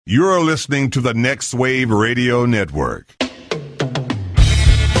You're listening to the Next Wave Radio Network.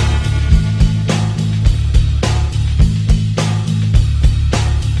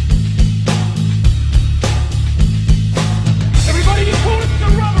 Everybody, you call it the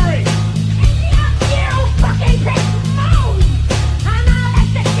robbery! You fucking big moan! And I'll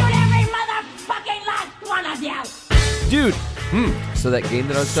execute every motherfucking last one of you! Dude, so that game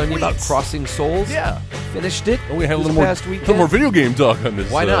that I was telling you about, Crossing Souls? Yeah. Finished it. We had a this little past more, weekend. little more video game talk on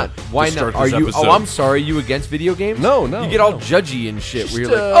this. Why not? Why to not? start Are this you? episode. Oh, I'm sorry. You against video games? No. You get all judgy and shit. Where you're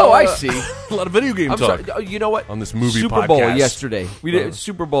like, oh, I see. A lot of video game I'm talk. sorry. You know what? On this movie Super Bowl podcast. yesterday. We did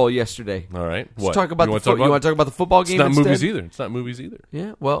Super Bowl yesterday. All right. Let's What? talk about you you want to talk about the football game? It's not instead? movies either. It's not movies either.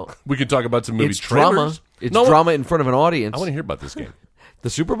 Yeah. Well, We could talk about some movie it's trailers. drama. It's No, drama in front of an audience. I want to hear about this game. The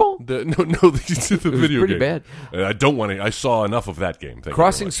Super Bowl. The video pretty game. bad. I don't want to. I saw enough of that game. Thank you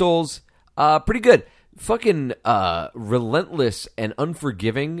Crossing very much. Souls, pretty good. Fucking relentless and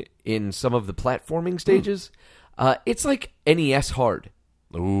unforgiving in some of the platforming stages. It's like NES hard.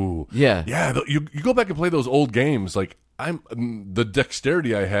 Ooh. Yeah. Yeah. You go back and play those old games. Like the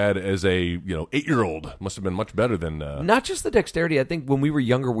dexterity I had as a 8-year-old must have been much better than. Not just the dexterity. I think when we were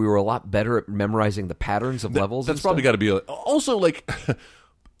younger, we were a lot better at memorizing the patterns of levels. That's and probably got to be also like.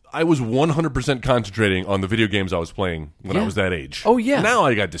 I was 100% concentrating on the video games I was playing when I was that age. Oh, yeah. Now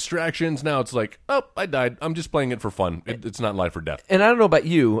I got distractions. Now it's like, oh, I died. I'm just playing it for fun. It's not life or death. And I don't know about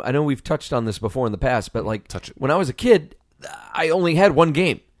you. I know we've touched on this before in the past, but like Touch it. when I was a kid, I only had one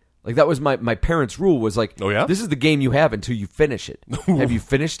game. Like that was my parents' rule was like, Oh, yeah? this is the game you have until you finish it. Have you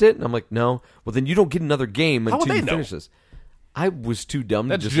finished it? And I'm like, no. Well, then you don't get another game How would until they you know? finish this. I was too dumb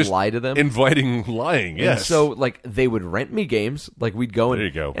That's to just lie to them. Inviting lying, yes. And so, like, they would rent me games. Like, we'd go and... There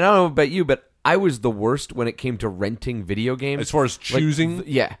you go. And I don't know about you, but I was the worst when it came to renting video games. As far as choosing? Like,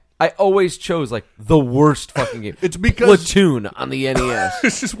 yeah. I always chose, like, the worst fucking game. It's because- Splatoon on the NES.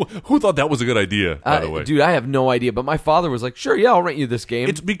 It's just, who thought that was a good idea, by the way? Dude, I have no idea. But my father was like, sure, yeah, I'll rent you this game.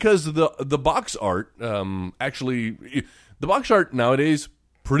 It's because the box art, the box art nowadays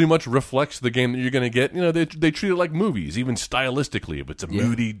pretty much reflects the game that you're going to get. They treat it like movies, even stylistically. If it's a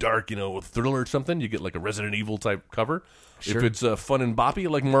moody, dark, thriller or something, you get like a Resident Evil type cover. Sure. If it's fun and boppy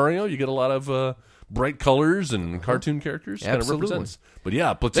like Mario, you get a lot of bright colors and cartoon characters. Kind of Absolutely. represents. But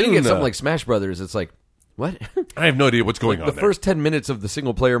yeah, Platoon. Then you get something like Smash Brothers. It's like, what? I have no idea what's going on The there. first 10 minutes of the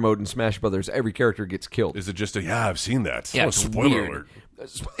single-player mode in Smash Brothers, every character gets killed. Is it just I've seen that. Yeah, Oh, it's spoiler weird. alert.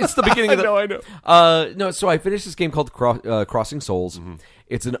 It's the beginning of the... I know. No, so I finished this game called Crossing Souls. Mm-hmm.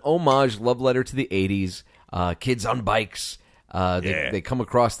 It's an homage love letter to the 80s. Kids on bikes. They come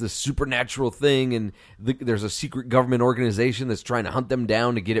across this supernatural thing, and there's a secret government organization that's trying to hunt them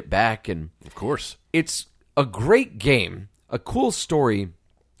down to get it back. And Of course. it's a great game, a cool story.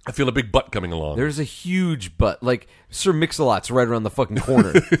 I feel a big butt coming along. There's a huge butt. Like, Sir Mix-a-Lot's right around the fucking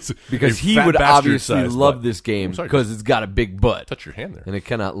corner. Because a he fat would obviously bastard-sized love butt. this game I'm sorry. because it's got a big butt. Touch your hand there. And it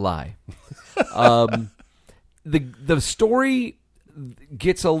cannot lie. The story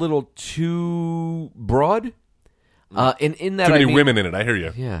gets a little too broad. And in that, Too many I mean, women in it. I hear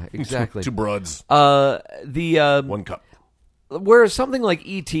you. Yeah, exactly. Two broads. One cup. Whereas something like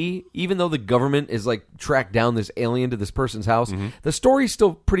E.T., even though the government is like tracked down this alien to this person's house, Mm-hmm. the story's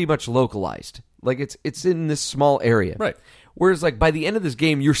still pretty much localized. Like it's in this small area. Right. Whereas like by the end of this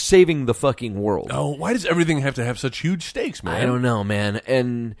game, you're saving the fucking world. Oh, why does everything have to have such huge stakes, man? I don't know, man.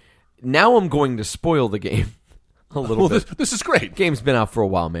 And now I'm going to spoil the game a little Well, bit. this is great. Game's been out for a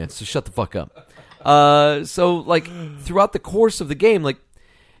while, man, so shut the fuck up. So like throughout the course of the game, like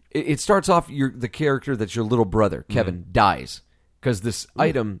it starts off the character that's your little brother, Kevin, dies because this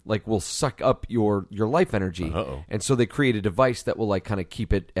item like will suck up your life energy. Uh-oh. And so they create a device that will like kind of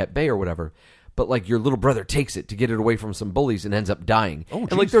keep it at bay or whatever. But like your little brother takes it to get it away from some bullies and ends up dying. Oh,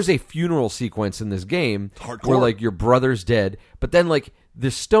 and like Jesus. there's a funeral sequence in this game Hardcore. where like your brother's dead, but then like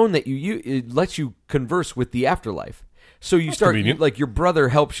this stone that you it lets you converse with the afterlife. So you start convenient. like your brother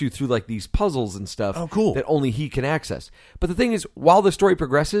helps you through like these puzzles and stuff. Oh, cool. That only he can access. But the thing is, while the story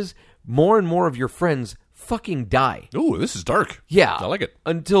progresses, more and more of your friends fucking die. Ooh, this is dark. Yeah, I like it.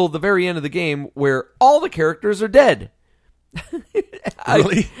 until the very end of the game, where all the characters are dead.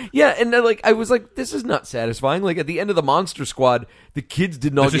 Really? Yeah, and then, like I was like, this is not satisfying. Like at the end of the Monster Squad, the kids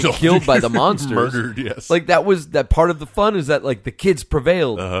did not get killed by the monsters. Murdered, yes. Like that part of the fun is that like the kids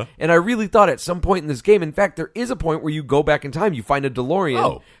prevailed. Uh-huh. And I really thought at some point in this game, in fact, there is a point where you go back in time, you find a DeLorean.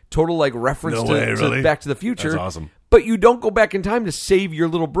 Oh. Total like reference No to, way, to really? Back to the Future. That's awesome. But you don't go back in time to save your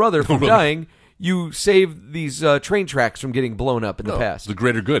little brother from really? dying. You save these train tracks from getting blown up in the past. The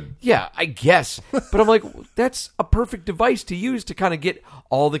greater good. Yeah, I guess. But I'm like, that's a perfect device to use to kind of get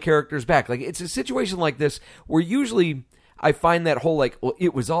all the characters back. Like, it's a situation like this where usually I find that whole like, well,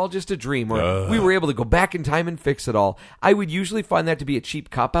 it was all just a dream, or we were able to go back in time and fix it all. I would usually find that to be a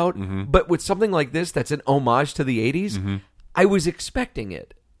cheap cop out, but with something like this, that's an homage to the '80s. I was expecting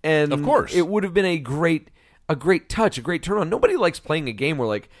it, and of course, it would have been a great touch, a great turn on. Nobody likes playing a game where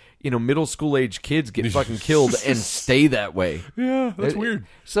like middle school age kids get fucking killed and stay that way. Yeah, that's weird.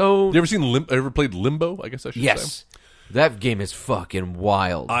 So, you ever played Limbo? I guess I should say. Yes. That game is fucking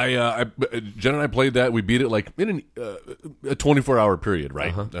wild. Jen and I played that. We beat it like in a 24-hour period,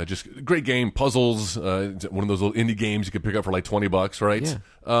 right? Just great game, puzzles. One of those little indie games you could pick up for like $20, right?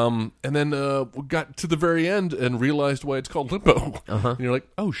 Yeah. And then we got to the very end and realized why it's called Limbo. And you're like,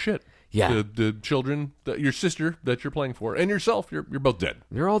 oh shit. Yeah. The children, your sister that you're playing for, and yourself, you're both dead.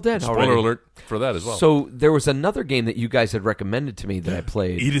 You're all dead. Spoiler already. alert for that as well. So there was another game that you guys had recommended to me that I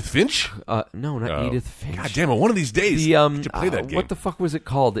played. Edith Finch? No, not Edith Finch. God damn it! One of these days, The you play that game. what the fuck was it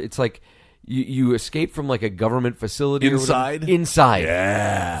called? It's like you escape from like a government facility. Inside? Inside.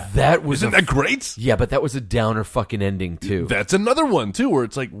 Yeah. That was Isn't that great? Yeah, but that was a downer fucking ending too. That's another one too, where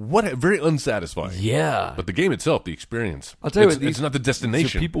it's like very unsatisfying. Yeah. But the game itself, the experience. I'll tell you it's not the destination.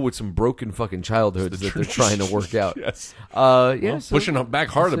 So people with some broken fucking childhoods that they're trying to work out. Yes. So pushing back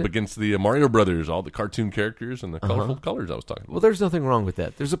hard up against the Mario Brothers, all the cartoon characters and the colorful colors I was talking about. Well, there's nothing wrong with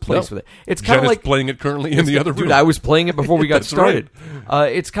that. There's a place for that. It's Jen kind of is like playing it currently in the other room. Dude, I was playing it before we got That's started.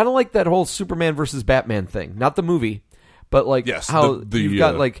 It's kind of like that whole Superman versus Batman thing. Not the movie, but like how you've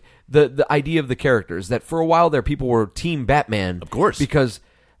got like the idea of the characters that for a while there people were Team Batman. Of course. Because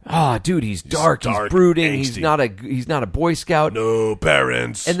dude, he's dark, he's brooding, angsty. he's not a Boy Scout. No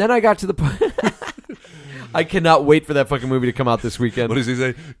parents. And then I got to the point I cannot wait for that fucking movie to come out this weekend. What does he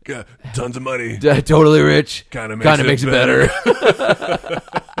say? Got tons of money. Totally rich. Kind of makes it better.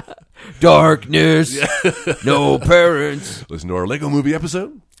 Darkness. No parents. Listen to our Lego Movie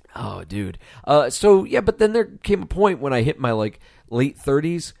episode. Oh, dude. But then there came a point when I hit my like late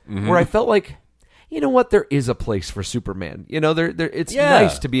 30s where I felt like, you know what, there is a place for Superman. It's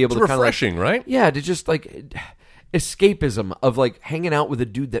nice to be able to kind of refreshing, right? Yeah, to just like escapism of like hanging out with a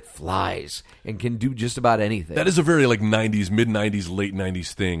dude that flies and can do just about anything. That is a very like 90s, mid 90s, late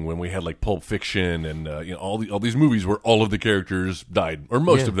 90s thing when we had like Pulp Fiction and all these movies where all of the characters died, or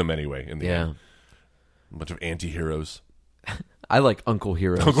most of them anyway. In the end, a bunch of anti-heroes. I like Uncle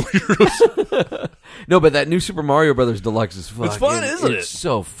Heroes. Uncle Heroes. No, but that new Super Mario Brothers Deluxe is fun. It's fun, isn't it? It's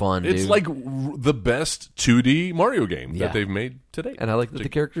so fun, dude. It's like the best 2D Mario game that they've made today. And I like that the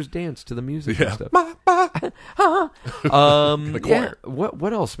characters dance to the music and stuff. The choir.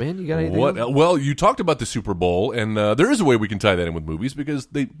 What else, man? You got anything? Well, you talked about the Super Bowl, and there is a way we can tie that in with movies because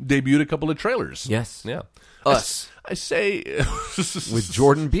they debuted a couple of trailers. Yes. Yeah. Us. I say with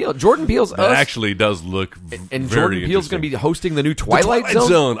Jordan Peele. Jordan Peele's that Us. actually does look and very Jordan Peele's going to be hosting the new Twilight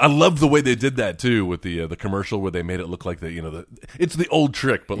Zone. I love the way they did that too with the commercial where they made it look like it's the old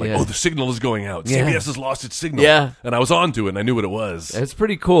trick, but like the signal is going out. CBS has lost its signal. Yeah, and I was onto it and I knew what it was. It's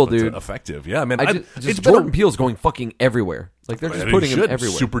pretty cool, dude. Effective, yeah, man. It's Jordan Peele's going fucking everywhere. Like they're just putting him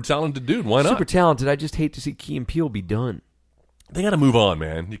everywhere. Super talented dude. Why not? Super talented. I just hate to see Key and Peele be done. They got to move on,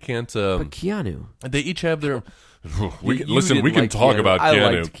 man. You can't. But Keanu, they each have their. We can like talk Keanu. about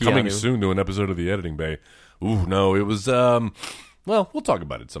Keanu coming Keanu. soon to an episode of the Editing Bay. Ooh, no, it was. Well, we'll talk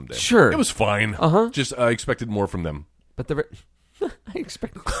about it someday. Sure, it was fine. Just I expected more from them. But I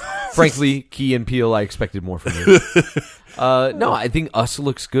expected, frankly, Key and Peele. I expected more from you. No, I think Us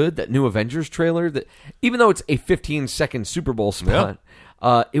looks good. That new Avengers trailer. That even though it's a 15-second Super Bowl spot. Yeah.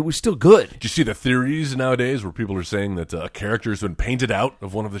 It was still good. Did you see the theories nowadays where people are saying that a character has been painted out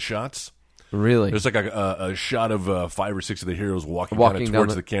of one of the shots? Really? There's like a shot of 5 or 6 of the heroes walking kind of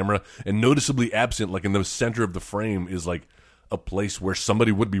towards the camera, and noticeably absent, like in the center of the frame, is like a place where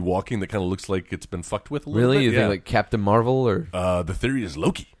somebody would be walking that kind of looks like it's been fucked with a little bit. Really? You think like Captain Marvel or? The theory is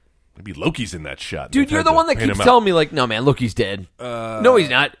Loki. Maybe Loki's in that shot. Dude, you're the one that keeps telling me, like, no, man, Loki's dead. No, he's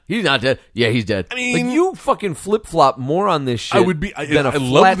not. He's not dead. Yeah, he's dead. I mean, like, you fucking flip-flop more on this shit than a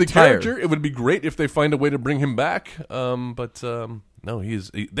love the tire. character. It would be great if they find a way to bring him back. But no,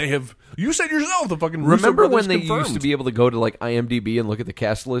 they have. You said yourself, the fucking Russo Remember when brothers they confirmed. used to be able to go to, like, IMDb and look at the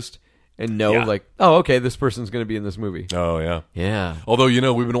cast list and know, Yeah. like, oh, okay, this person's going to be in this movie. Oh, yeah. Yeah. Although,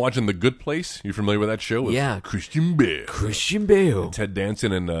 we've been watching The Good Place. You familiar with that show? With Yeah. Christian Bale. Christian Bale. Ted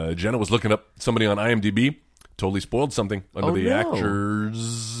Danson, and Jenna was looking up somebody on IMDb. Totally spoiled something under the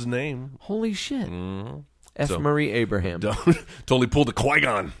actor's name. Holy shit. F. Murray Abraham. Totally pulled a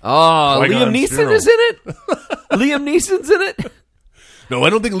Qui-Gon. Oh, Qui-Gon Liam Neeson funeral. is in it? Liam Neeson's in it? No, I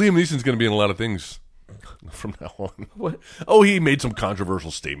don't think Liam Neeson's going to be in a lot of things from now on. What? Oh, he made some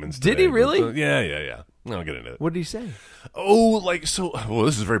controversial statements today. Did he really? But, yeah. I'll get into it. What did he say? Oh,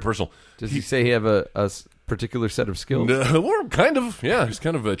 this is very personal. Does he say he have a particular set of skills? Or kind of, yeah. He's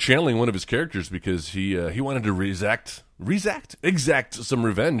kind of channeling one of his characters because he wanted to exact some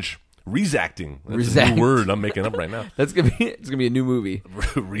revenge. Resacting. That's a new word I'm making up right now. It's gonna be a new movie.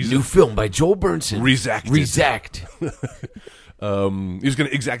 New film by Joel Burnson. Resact. He's going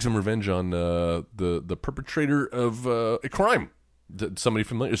to exact some revenge on the perpetrator of a crime. Somebody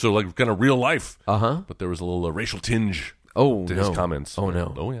familiar, so like kind of real life. But there was a little racial tinge to his comments. Oh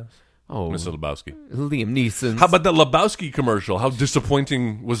no. Oh yes. Oh, Mr. Lebowski. Liam Neeson. How about the Lebowski commercial? How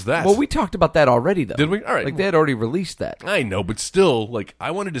disappointing was that? Well, we talked about that already, though. Did we? All right. Like, they had already released that. I know, but still, like,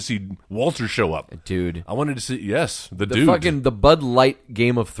 I wanted to see Walter show up. Dude. I wanted to see, the The dude. fucking, the Bud Light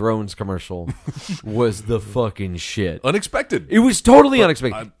Game of Thrones commercial was the fucking shit. Unexpected. It was totally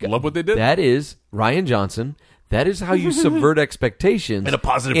unexpected. I love what they did. That is Rian Johnson. That is how you subvert expectations. In a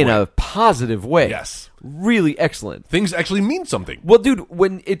positive In way. a positive way. Yes. Really excellent. Things actually mean something. Well, dude,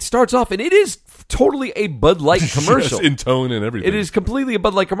 when it starts off, and it is totally a Bud Light commercial. Yes, in tone and everything. It is completely a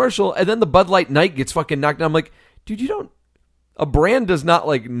Bud Light commercial, and then the Bud Light Knight gets fucking knocked down. I'm like, dude, you don't... A brand does not,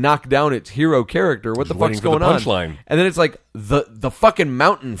 like, knock down its hero character. What the fuck's waiting for the going on? punchline. And then it's like, the fucking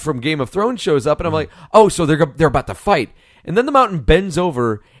mountain from Game of Thrones shows up, and I'm like, oh, so they're about to fight. And then the mountain bends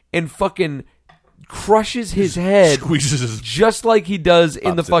over and fucking... crushes his head, Squeezes his... just like he does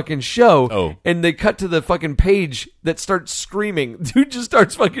in the fucking show. Oh. And they cut to the fucking page that starts screaming. Dude just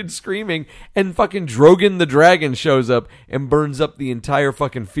starts fucking screaming, and fucking Drogon the dragon shows up and burns up the entire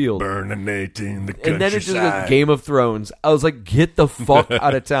fucking field. Burninating the countryside. And then it just goes Game of Thrones. I was like, get the fuck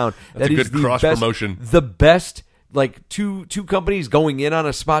out of town. That's a good the cross best, promotion. The best, like, two companies going in on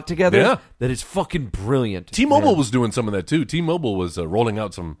a spot together. Yeah. That is fucking brilliant. T-Mobile was doing some of that too. T-Mobile was rolling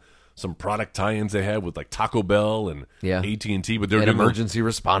out some product tie-ins they had with like Taco Bell and AT&T, but they're and doing emergency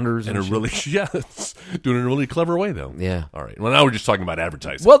responders in a shit. really it's doing it in a really clever way though. Yeah. All right. Well, now we're just talking about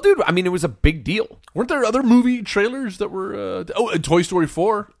advertising. Well, dude, I mean, it was a big deal. Weren't there other movie trailers that were? Toy Story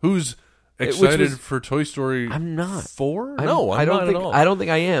 4. Who's excited for Toy Story? I'm not 4. I'm No, I'm don't not think, at all. I don't think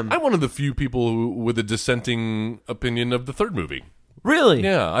I am. I'm one of the few people with a dissenting opinion of the third movie. Really?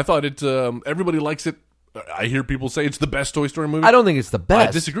 Yeah, I thought it. Everybody likes it. I hear people say it's the best Toy Story movie. I don't think it's the best.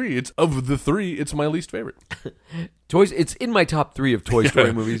 I disagree. It's of the three, it's my least favorite. It's in my top 3 of Toy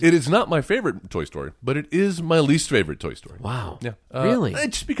Story movies. It is not my favorite Toy Story, but it is my least favorite Toy Story. Wow. Yeah. Really?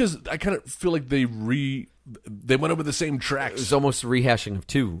 Just because I kind of feel like they went over the same tracks. It's almost a rehashing of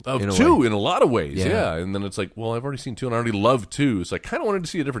 2. Of in a 2 way. in a lot of ways, Yeah. yeah. And then it's like, well, I've already seen 2 and I already love 2, so I kind of wanted to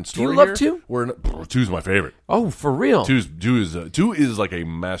see a different story. you love here, 2? Where 2's my favorite. Oh, for real? 2 is like a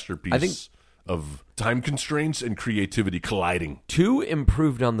masterpiece. I think of time constraints and creativity colliding. 2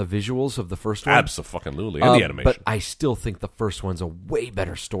 improved on the visuals of the first one. Absolutely, and the animation. But I still think the first one's a way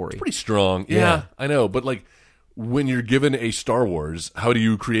better story. Pretty strong. Yeah, I know. But like, when you're given a Star Wars, how do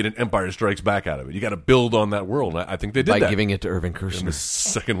you create an Empire Strikes Back out of it? You got to build on that world. I think they did By that. giving it to Irvin In the Kershner.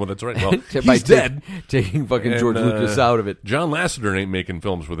 second one, that's right. Well, By he's dead. Taking fucking George And, Lucas out of it. John Lasseter ain't making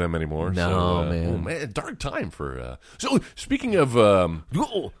films with them anymore. No, so, man. dark time for. So speaking of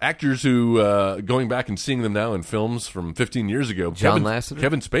actors who going back and seeing them now in films from 15 years ago, John Lasseter?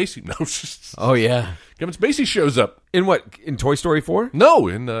 Kevin Spacey. No, Oh, yeah. Kevin Spacey shows up. In what? In Toy Story 4? No,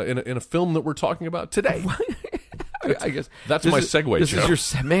 in a film that we're talking about today. I guess That's this my is- segue, This Joe.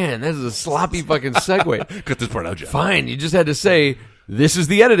 is your man. This is a sloppy fucking segue. Cut this part out, Joe. Fine, you just had to say this is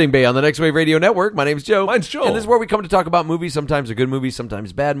the Editing Bay on the Next Wave Radio Network. My name's Joe. Mine's Joel. And this is where we come to talk about movies. Sometimes they're good movies,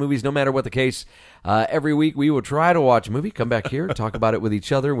 sometimes bad movies. No matter what the case, every week we will try to watch a movie, come back here, talk about it with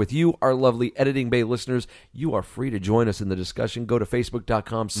each other, with you, our lovely Editing Bay listeners. You are free to join us in the discussion. Go to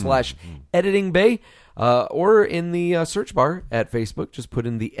facebook.com/Editing Bay. Or in the search bar at Facebook, just put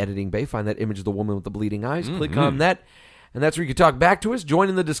in the Editing Bay. Find that image of the woman with the bleeding eyes. Click on that. And that's where you can talk back to us, join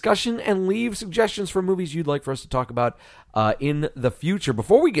in the discussion, and leave suggestions for movies you'd like for us to talk about in the future.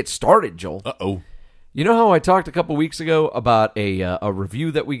 Before we get started, Joel, Uh-oh. you know how I talked a couple weeks ago about a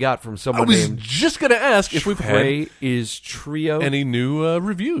review that we got from I someone was named just going to ask if we've Trey had is Trio? any new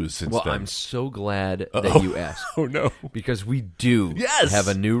reviews since Well, then. I'm so glad that you asked. Oh, no. Because we do Yes! have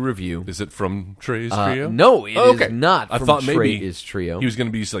a new review. Is it from Trey's Trio? No, it Oh, is okay. not I from thought Trey maybe is Trio. he was going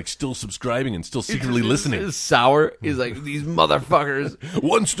to be like still subscribing and still secretly listening. Is sour. He's like, these motherfuckers.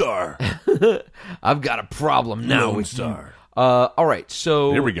 1 star. I've got a problem now Lone with star. you. All right,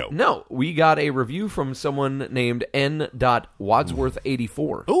 so Here we go. No, we got a review from someone named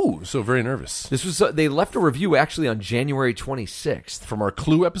N.Wadsworth84. Oh, so very nervous. This was they left a review actually on January 26th From our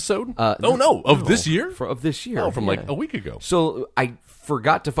Clue episode? no, of this year? of this year. Oh, from like yeah. a week ago. So I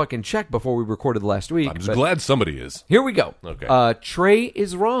forgot to fucking check before we recorded last week. I'm just but glad somebody is. Here we go. Okay. Trey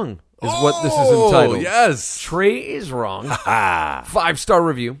is wrong is what this is entitled. Yes. Trey is wrong. 5-star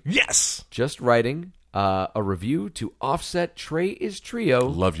review. Yes. Just writing. a review to offset Trey is Trio.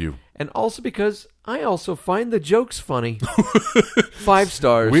 Love you. And also because I also find the jokes funny. 5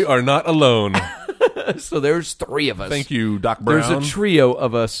 stars. We are not alone. So there's 3 of us. Thank you, Doc Brown. There's a trio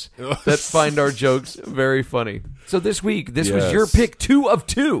of us that find our jokes very funny. So this week, this was your pick 2 of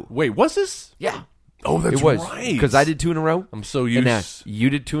 2. Wait, was this? Yeah. Oh, that's it was, right. Because I did 2 in a row. I'm so and used now you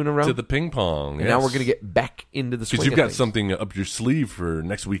did 2 in a row. to the ping pong. And now we're going to get back into the swing because you've of got things. something up your sleeve for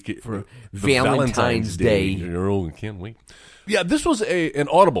next week for the Valentine's Day. Oh, can't wait. Yeah, this was an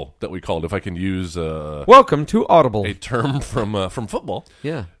audible that we called, if I can use Welcome to Audible. a term from football.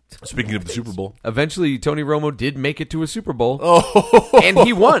 Yeah. Speaking of the Super Bowl. Eventually, Tony Romo did make it to a Super Bowl. Oh. And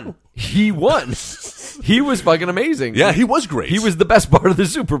he won. He won. He was fucking amazing. Yeah, he was great. He was the best part of the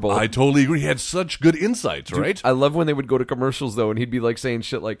Super Bowl. I totally agree. He had such good insights, right? I love when they would go to commercials, though, and he'd be like saying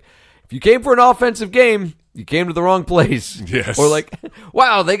shit like, if you came for an offensive game, you came to the wrong place. Yes. Or like,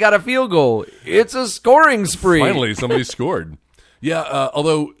 wow, they got a field goal. It's a scoring spree. Finally, somebody scored. Yeah,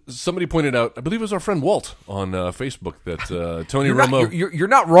 although somebody pointed out, I believe it was our friend Walt on Facebook, that Tony Romo... You're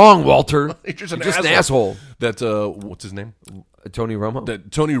not wrong, Walter. You're just You're an asshole. That, what's his name? Tony Romo?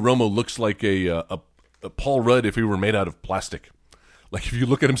 That Tony Romo looks like a Paul Rudd if he were made out of plastic. Like, if you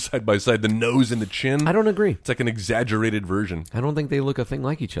look at him side by side, the nose and the chin... I don't agree. It's like an exaggerated version. I don't think they look a thing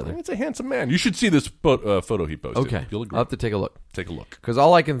like each other. It's a handsome man. You should see this photo he posted. Okay. You'll agree. I'll have to take a look. Take a look. Because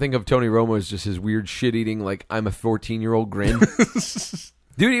all I can think of Tony Romo is just his weird shit-eating, like, I'm a 14-year-old grin.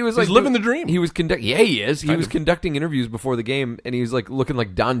 Dude, he was like... He's living the dream. He was Yeah, he is. He was conducting interviews before the game, and he was like looking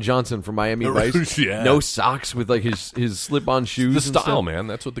like Don Johnson from Miami Vice. Yeah. No socks with like his slip-on shoes. The and style, stuff. man.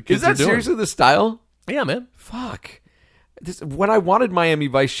 That's what the kids Is that are doing. seriously the style? Yeah, man. Fuck. When I wanted Miami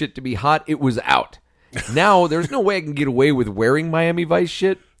Vice shit to be hot, it was out. Now, there's no way I can get away with wearing Miami Vice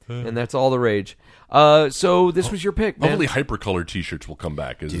shit, and that's all the rage. So this was your pick, man. Hopefully hypercolor T-shirts will come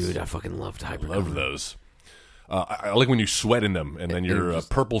back. Dude, I fucking loved hypercolor. love those. I like when you sweat in them, and then your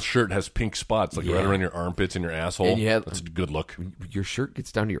purple shirt has pink spots, like right around your armpits and your asshole. And you have- That's a good look. Your shirt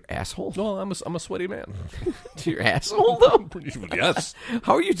gets down to your asshole? Well, I'm a sweaty man. To your asshole, though? Yes.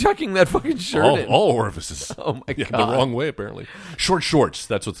 How are you tucking that fucking shirt in? All orifices. Oh, my Yeah, God. the wrong way, apparently. Short shorts.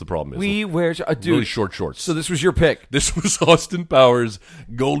 That's what's the problem is. We wear... Dude, really short shorts. so this was your pick. This was Austin Powers,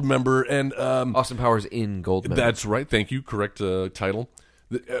 Goldmember, and Austin Powers in Goldmember. that's right. Thank you. Correct title.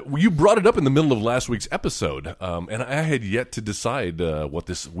 You brought it up in the middle of last week's episode, and I had yet to decide what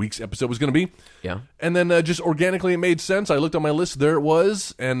this week's episode was going to be. Yeah. And then just organically it made sense. I looked on my list. There it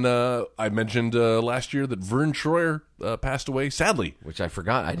was. And I mentioned last year that Vern Troyer passed away, sadly. Which I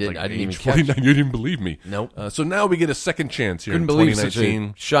forgot. I didn't even Age catch. 49. You didn't believe me. Nope. So now we get a second chance here Couldn't in believe such 2019.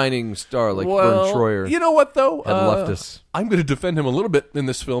 a shining star like Well, Vern Troyer you know what, though? had left us. I'm going to defend him a little bit in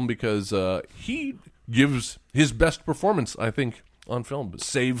this film because he gives his best performance, I think, on film.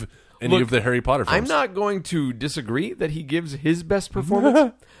 Save any Look, of the Harry Potter films. I'm not going to disagree that he gives his best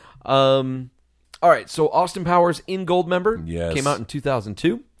performance. All right, so Austin Powers in Goldmember Yes. came out in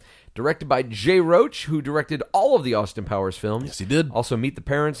 2002. Directed by Jay Roach, who directed all of the Austin Powers films. Yes, he did. Also Meet the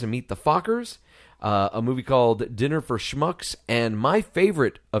Parents and Meet the Fockers. A movie called Dinner for Schmucks. And my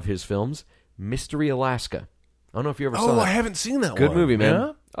favorite of his films, Mystery Alaska. I don't know if you ever saw that. Oh, I haven't seen that Good one. movie,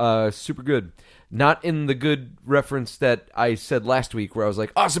 man. Super good. Not in the good reference that I said last week where I was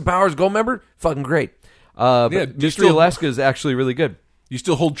like, Austin Powers, Goldmember? Fucking great. But Yeah, do you Mystery still- Alaska is actually really good. You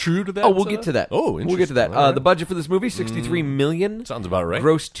still hold true to that? Oh, we'll get to that. Oh, we'll get to that. interesting. All right. The budget for this movie, $63 million. Sounds about right.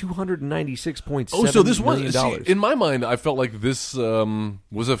 Grossed $296.7 Oh, so this million was dollars. in my mind. I felt like this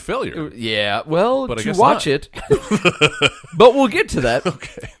was a failure. Yeah, well, But I to guess watch not. it. But we'll get to that.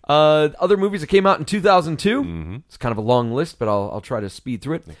 Okay. Other movies that came out in 2002. Mm-hmm. It's kind of a long list, but I'll try to speed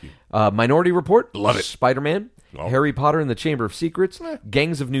through it. Thank you. Minority Report. Love it. Spider-Man. Oh. Harry Potter and the Chamber of Secrets.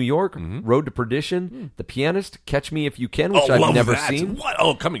 Gangs of New York. Mm-hmm. Road to Perdition. The Pianist. Catch Me If You Can, which Oh, I've love never that. seen. What?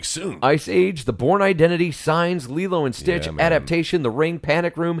 Oh, coming soon. Ice Age, The Bourne Identity, Signs, Lilo and Stitch, Yeah, man. Adaptation, The Ring,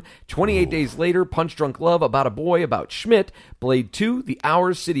 Panic Room, 28 Days Later, Punch Drunk Love, About a Boy, About Schmidt, Blade 2, The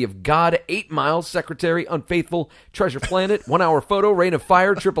Hours, City of God, 8 Miles, Secretary, Unfaithful, Treasure Planet, 1 Hour Photo, Reign of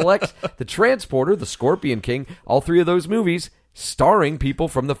Fire, Triple X, The Transporter, The Scorpion King, all 3 of those movies starring people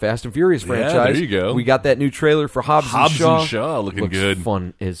from the Fast and Furious franchise. there you go. We got that new trailer for Hobbs Hobbs and Shaw. and Shaw looking Looks good.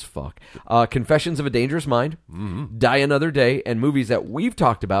 fun as fuck. Confessions of a Dangerous Mind, Mm-hmm. Die Another Day, and movies that we've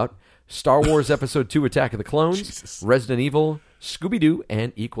talked about, Star Wars Episode 2 Attack of the Clones, Resident Evil, Scooby-Doo,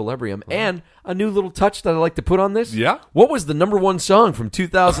 and Equilibrium. And a new little touch that I like to put on this. Yeah? What was the number 1 song from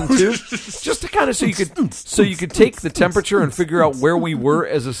 2002? Just to kind of so you could take the temperature and figure out where we were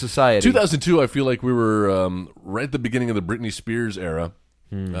as a society. 2002. I feel like we were right at the beginning of the Britney Spears era.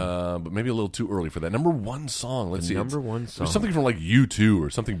 but maybe a little too early for that. Number one song. Let's see. Number one song. Something from like U2 or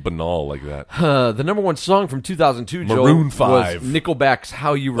something banal like that. The number one song from 2002, Maroon Joe, was 5. Nickelback's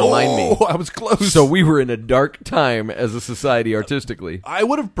 "How You Remind Me." Oh, I was close. So we were in a dark time as a society artistically. I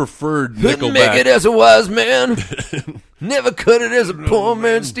would have preferred Couldn't make it Nickelback. as a wise man. Never cut it as a poor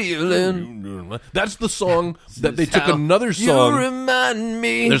man stealing. That's the song that they took How another song. You remind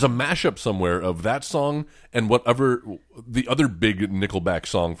me. There's a mashup somewhere of that song and whatever the other big Nickelback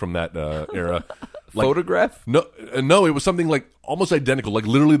song from that era. Like, Photograph? No, it was something like almost identical. Like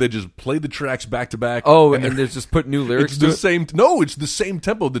literally, they just played the tracks back to back. Oh, and they just put new lyrics It's to the it? same. No, it's the same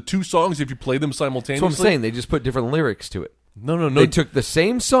tempo. The two songs, if you play them simultaneously. That's what I'm saying. They just put different lyrics to it. No. They took the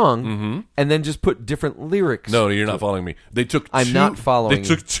same song and then just put different lyrics. No, you're not following me. They took. I'm not following They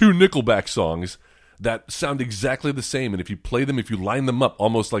took two Nickelback songs that sound exactly the same, and if you play them, if you line them up,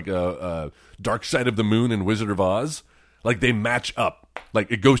 almost like a Dark Side of the Moon and Wizard of Oz, like they match up.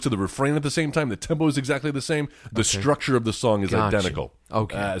 Like it goes to the refrain at the same time. The tempo is exactly the same. The structure of the song is Gotcha. identical.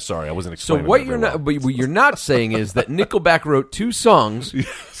 Okay. Sorry, I wasn't So explaining. what that you're very not, well. what you're not saying is that Nickelback wrote two songs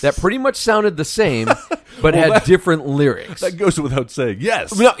that pretty much sounded the same, but had different lyrics. That goes without saying.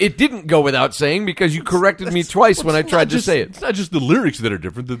 Yes. No, it didn't go without saying because you corrected me twice when I tried to say it. It's not just the lyrics that are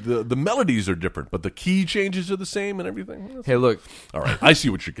different. The melodies are different, but the key changes are the same and everything. Hey, look. All right, I see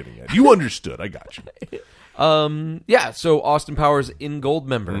what you're getting at. You understood. I got you. Yeah, so Austin Powers in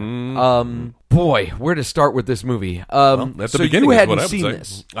Goldmember. Boy, where to start with this movie? At the so beginning, you is hadn't what I would seen say.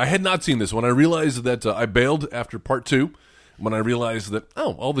 this. I had not seen this. When I realized that I bailed after part 2, when I realized that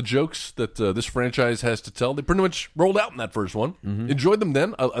all the jokes that this franchise has to tell, they pretty much rolled out in that first one. Enjoyed them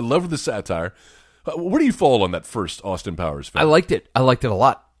then. I loved the satire. Where do you fall on that first Austin Powers film? I liked it. I liked it a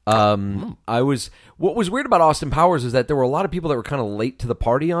lot. What was weird about Austin Powers is that there were a lot of people that were kind of late to the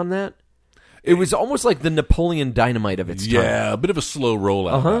party on that. It was almost like the Napoleon Dynamite of its time. Yeah, a bit of a slow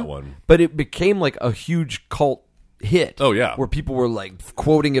rollout, that one. But it became like a huge cult hit. Oh, yeah. Where people were like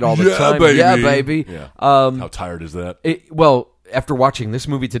quoting it all the time. Baby. Yeah, baby. Yeah. How tired is that? Well, after watching this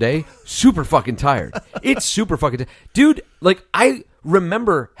movie today, super fucking tired. It's super fucking dude, like I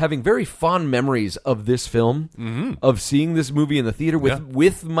remember having very fond memories of this film, of seeing this movie in the theater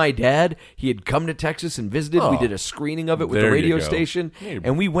with my dad. He had come to Texas and visited. We did a screening of it with the there you radio go. station. Yeah,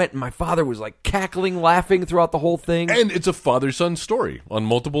 and we went, and my father was like cackling, laughing throughout the whole thing. And it's a father-son story on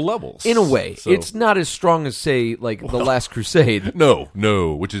multiple levels. In a way. So- It's not as strong as, say, like The Last Crusade.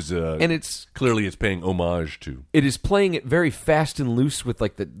 No, which is And it's clearly it's paying homage to. it is playing it very fast and loose with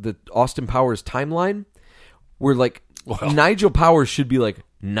like the Austin Powers timeline, where like Nigel Powers should be like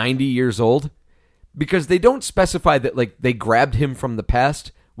 90 years old, because they don't specify that like they grabbed him from the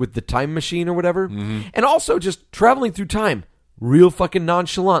past with the time machine or whatever, and also just traveling through time. Real fucking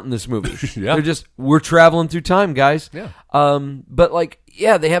nonchalant in this movie. Yeah. They're just, we're traveling through time, guys. Yeah. But like,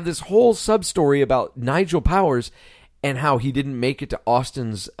 yeah, they have this whole sub story about Nigel Powers and how he didn't make it to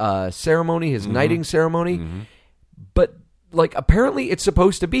Austin's ceremony, his knighting ceremony. But like, apparently it's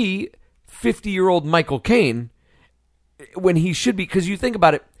supposed to be 50-year-old Michael Caine when he should be, because you think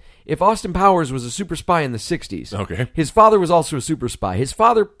about it, if Austin Powers was a super spy in the 60s, Okay. his father was also a super spy. His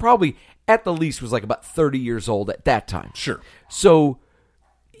father probably, at the least, was like about 30 years old at that time. Sure. So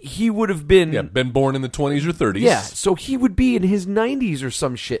he would have been... Yeah, been born in the 20s or 30s. Yeah, so he would be in his 90s or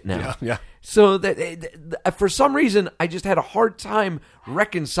some shit now. Yeah. So that for some reason, I just had a hard time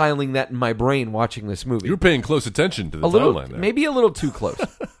reconciling that in my brain watching this movie. You were paying close attention to the a little, timeline there. maybe a little too close.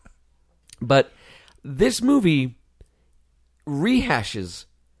 But this movie rehashes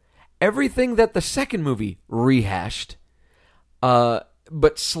everything that the second movie rehashed, but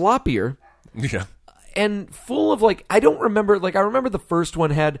sloppier. Yeah. And full of like, I don't remember, like I remember the first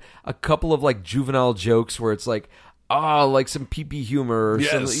one had a couple of like juvenile jokes where it's like, like some pee-pee humor, or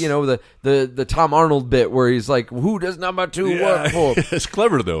Yes. some, you know, the Tom Arnold bit where he's like, who does number 2 work for? It's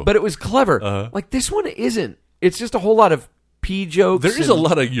clever, though. But it was clever. Like this one isn't. It's just a whole lot of pee jokes. There is a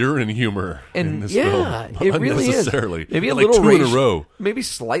lot of urine humor in this film. it really is. Unnecessarily. Maybe a like little 2 in a row. Maybe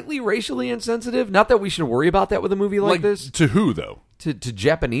slightly racially insensitive. Not that we should worry about that with a movie like this. To who, though? To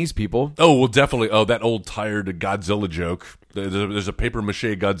Japanese people. Oh, well, definitely. Oh, that old tired Godzilla joke. There's a paper-mache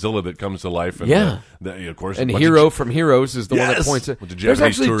Godzilla that comes to life. And, Yeah. Of course. And a bunch Hero of- from Heroes is the one that Yes! points at. With the There's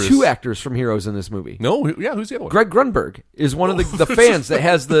Japanese actually tourists. 2 actors from Heroes in this movie. No? Yeah, who's the other one? Greg Grunberg is one of the fans that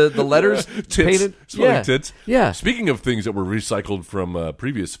has the letters Tits. painted. Smelling tits. Yeah. Speaking of things that were recycled from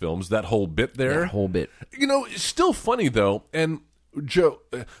previous films, that whole bit there. That whole bit. You know, it's still funny, though. And, Joe,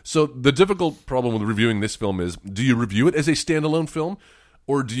 so the difficult problem with reviewing this film is, do you review it as a standalone film?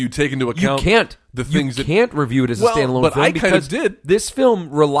 Or do you take into account the things you can't review it as a standalone but film I kind because of did. This film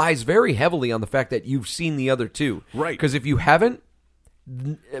relies very heavily on the fact that you've seen the other 2. Right. Because if you haven't,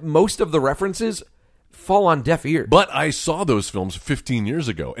 most of the references fall on deaf ears. But I saw those films 15 years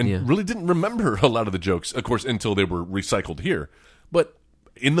ago and Yeah. really didn't remember a lot of the jokes, of course, until they were recycled here. But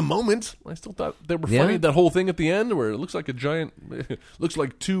in the moment, I still thought they were funny. Yeah. That whole thing at the end where it looks like a giant, looks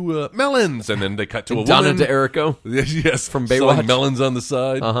like two melons, and then they cut to a Donna woman. D'Errico. Yes, From selling Baywatch. melons on the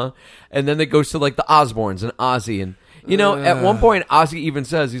side. And then it goes to like the Osbournes and Ozzy. And, you know, at one point, Ozzy even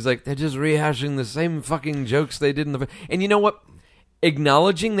says, he's like, they're just rehashing the same fucking jokes they did in the. And you know what?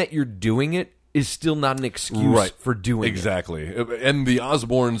 Acknowledging that you're doing it is still not an excuse for doing exactly. And the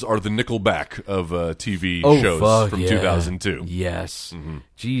Osbournes are the Nickelback of TV it. shows from yeah. 2002. Yes.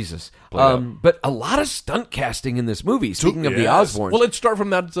 Jesus. out. But a lot of stunt casting in this movie, speaking of the Osbournes. Well, let's start from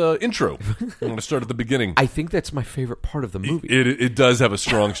that intro. I'm going to start at the beginning. I think that's my favorite part of the movie. It does have a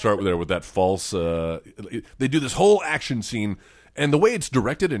strong start there with that false. They do this whole action scene, and the way it's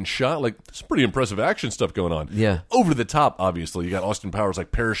directed and shot, like, there's pretty impressive action stuff going on. Yeah. Over the top, obviously. You got Austin Powers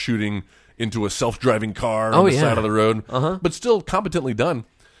like parachuting into a self-driving car Oh, on the yeah. side of the road, but still competently done.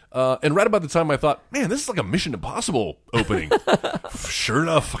 And right about the time I thought, man, this is like a Mission Impossible opening. Sure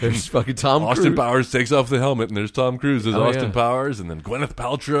enough, There's fucking Tom Austin Cruise. Powers takes off the helmet, and there's Tom Cruise as Austin yeah. Powers, and then Gwyneth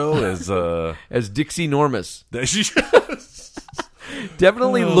Paltrow as As Dixie Normus. she-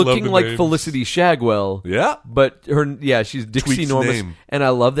 Definitely Oh, love looking the like names. Felicity Shagwell. Yeah. But she's Dixie Tweaks Normus. name. And I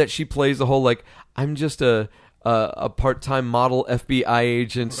love that she plays the whole, like, I'm just a part-time model, FBI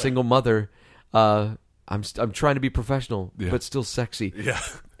agent, single mother. I'm trying to be professional, but still sexy. Yeah.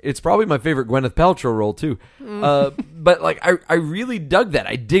 It's probably my favorite Gwyneth Paltrow role, too. But, like, I really dug that.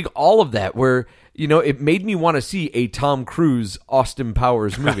 I dig all of that, where, you know, it made me want to see a Tom Cruise, Austin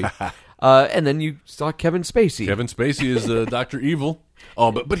Powers movie. And then you saw Kevin Spacey. Kevin Spacey is Dr. Evil.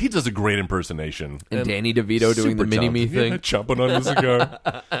 Oh, but he does a great impersonation. And Danny DeVito doing the super mini-me talented. thing. Yeah, chomping on the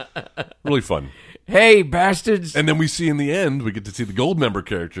cigar. Really fun. Hey, bastards! And then we see in the end, we get to see the Goldmember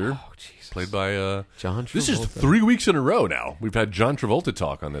character. Oh, Jesus. Played by John This is Travolta. 3 weeks in a row now. We've had John Travolta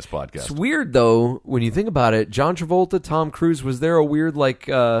talk on this It's podcast. weird, though, when you think about it. John Travolta, Tom Cruise, was there a weird, like,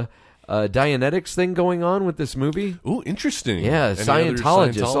 Dianetics thing going on with this movie? Ooh, interesting. Yeah, Any other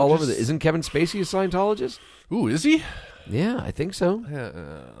Scientologists all over Scientologists? Isn't Kevin Spacey a Scientologist? Ooh, is he? Yeah, I think so.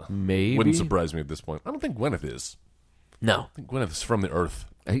 Maybe. Wouldn't surprise me at this point. I don't think Gwyneth is. No. I think Gwyneth is from the Earth.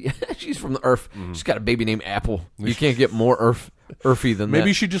 She's from the Earth. She's got a baby named Apple. You can't get more Earthy than Maybe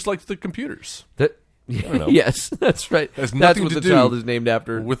that. she just likes the computers. That don't know. yes, that's right. Has That's nothing what to the do child is named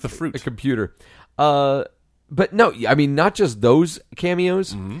after. with the fruit. A computer. But no, I mean, not just those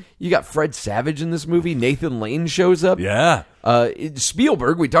cameos. You got Fred Savage in this movie. Nathan Lane shows up. Yeah.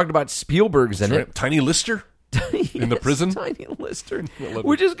 Spielberg. We talked about Spielberg's in it. Tiny Lister in the Yes, prison. Tiny Lister, love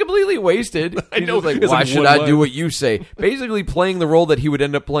which is completely wasted. I He's know. just like, It's why like should one I line. do what you say? Basically, playing the role that he would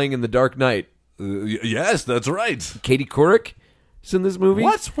end up playing in The Dark Knight. Yes, that's right. Katie Couric is in this movie.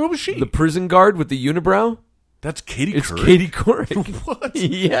 What? Where was she? The prison guard with the unibrow. That's Katie It's Couric? Katie Couric. What?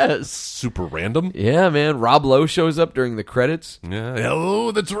 Yes. Super random. Yeah, man. Rob Lowe shows up during the credits. Yeah.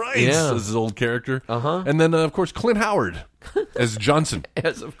 Oh, that's right. Yeah. That's his old character. Uh-huh. And then, of course, Clint Howard as Johnson.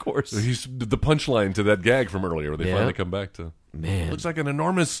 Yes, of course. He's the punchline to that gag from earlier where they Yeah. finally come back to. Man. Looks like an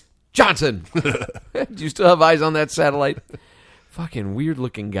enormous. Johnson. Do you still have eyes on that satellite? Fucking weird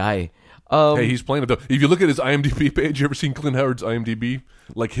looking guy. Hey, he's playing it though. If you look at his IMDb page, you ever seen Clint Howard's IMDb?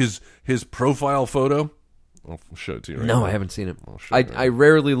 Like his profile photo? I'll show it to you right No, now. I haven't seen it. show you. I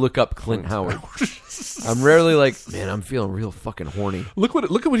rarely look up Clint Howard. I'm rarely like, man, I'm feeling real fucking horny. Look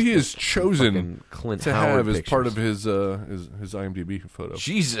what he has Fucking chosen Clint to Howard have as part of pictures. his IMDb photo.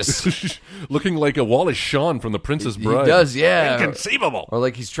 Jesus. Looking like a Wallace Shawn from The Princess Bride. He does, yeah. Inconceivable. Or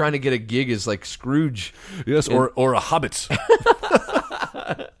like he's trying to get a gig as like Scrooge. Yes, or a hobbit.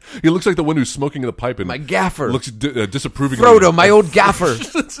 He looks like the one who's smoking the pipe and My gaffer. looks disapprovingly. Frodo, my old gaffer.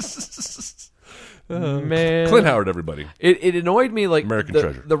 Man. Clint Howard, everybody. It annoyed me, like American the,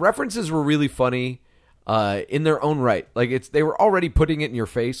 treasure. The references were really funny in their own right. Like they were already putting it in your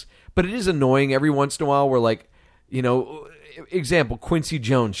face, but it is annoying every once in a while where, like, you know, example, Quincy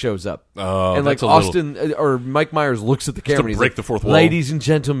Jones shows up. Oh, and like that's a little- Austin or Mike Myers looks at the camera and he's break like, the fourth wall. Ladies and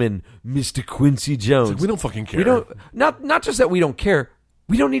gentlemen, Mr. Quincy Jones. Like, we don't fucking care. We don't not just that we don't care.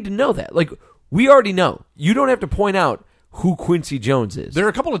 We don't need to know that. Like, we already know. You don't have to point out who Quincy Jones is. There are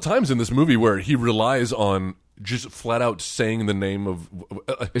a couple of times in this movie where he relies on just flat out saying the name of.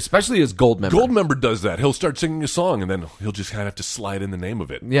 Especially as Goldmember. Goldmember does that. He'll start singing a song and then he'll just kind of have to slide in the name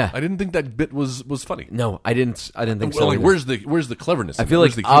of it. Yeah. I didn't think that bit was funny. No, I didn't think so. Well, like, either. where's the cleverness? I in feel it? like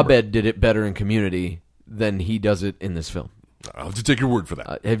Where's the humor? Abed did it better in Community than he does it in this film. I'll have to take your word for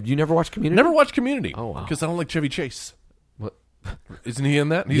that. Have you never watched Community? Never watched Community. Oh, wow. Because I don't like Chevy Chase. What? Isn't he in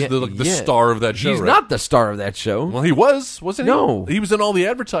that? He's Yeah, the yeah. star of that show. He's right? not the star of that show. Well, he wasn't he? No. He was in all the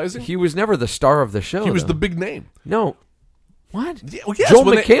advertising. He was never the star of the show. He was though. the big name. No. What? Yeah, well, yes, Joel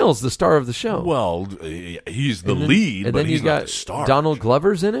when they- McHale's the star of the show. Well, he's the lead, and but then he's you not got the star. Donald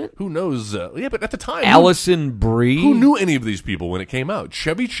Glover's in it. Who knows? Yeah, but at the time, Allison Brie. who knew any of these people when it came out?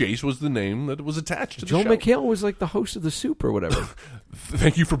 Chevy Chase was the name that was attached to the Joel show. McHale was like the host of The Soup or whatever.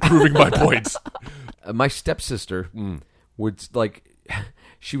 Thank you for proving my points. My stepsister would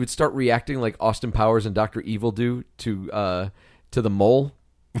she would start reacting like Austin Powers and Dr. Evil do to the mole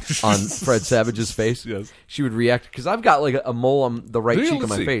on Fred Savage's face. Yes. She would react because I've got like a mole on the right Do you? cheek of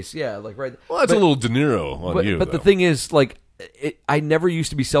Let's my see. face. Yeah, like right. Well, that's a little De Niro on you. But the though. thing is, like, I never used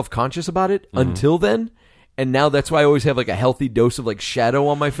to be self-conscious about it until then, and now that's why I always have like a healthy dose of like shadow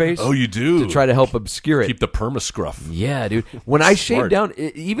on my face. Oh, you do? to try to help obscure it. Keep the perma-scruff. Yeah, dude. When I shave Smart. down,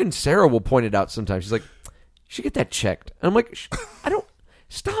 even Sarah will point it out sometimes. She's like, "You should get that checked." And I'm like, I don't.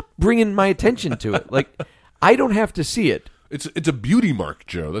 Stop bringing my attention to it. Like, I don't have to see it. It's a beauty mark,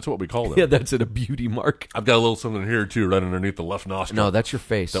 Joe. That's what we call it. Yeah, that's it. A beauty mark. I've got a little something here, too, right underneath the left nostril. No, that's your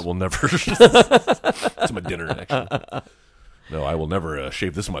face. That will never... It's my dinner, actually. No, I will never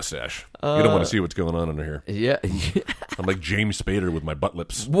shave this mustache. You don't want to see what's going on under here. Yeah. I'm like James Spader with my butt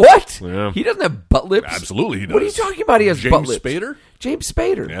lips. What? Yeah. He doesn't have butt lips. Absolutely he does. What are you talking about? He has James butt lips. Spader? James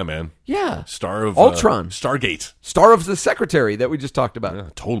Spader. Yeah, man. Yeah. Star of... Ultron. Stargate. Star of the Secretary that we just talked about. Yeah,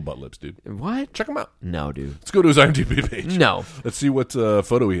 total butt lips, dude. What? Check him out. No, dude. Let's go to his IMDb page. No. Let's see what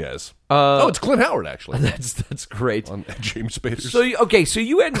photo he has. It's Clint Howard, actually. That's great. On James Spader's. So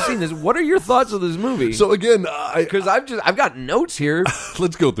you hadn't seen this. What are your thoughts of this movie? So again, Because I've got notes here.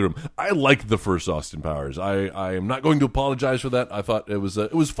 let's go through them. I liked the first Austin Powers. I am not going to apologize for that. I thought it was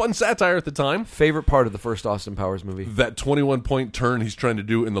fun satire at the time. Favorite part of the first Austin Powers movie? That 21-point turn he's trying to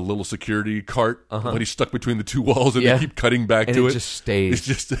do in the little security cart when he's stuck between the two walls and Yeah. they keep cutting back And to it it. just stays. It's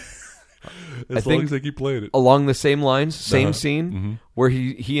just as think long as they keep playing it. Along the same lines, same Uh-huh. scene where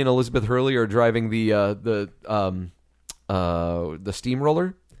he and Elizabeth Hurley are driving the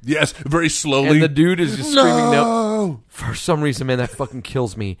steamroller, Yes, very slowly. and the dude is just screaming. No, No. for some reason, man, that fucking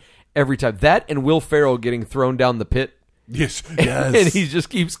kills me every time. That and Will Ferrell getting thrown down the pit. Yes, And yes. he just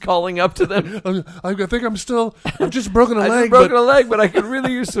keeps calling up to them. I think I've just broken a I leg. just broken but a leg, but I could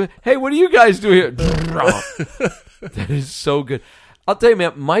really use some. Hey, what do you guys do here? That is so good. I'll tell you,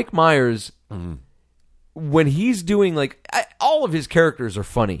 man. Mike Myers, when he's doing all of his characters are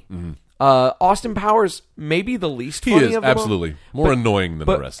funny. Austin Powers, maybe the least He funny is of them all. absolutely more annoying than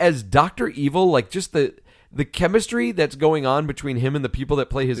But the rest. as Dr. Evil, like just the chemistry that's going on between him and the people that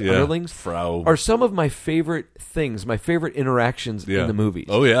play his Yeah, underlings Frau. are some of my favorite things, my favorite interactions Yeah. in the movies.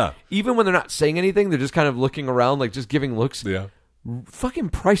 Oh yeah, Even when they're not saying anything, they're just kind of looking around, like just giving looks. yeah. Fucking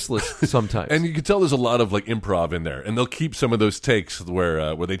priceless sometimes. And you can tell there's a lot of improv in there, and they'll keep some of those takes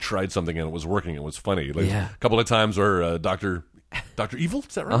where they tried something and it was working, it was funny. Yeah. A couple of times where Dr. Evil,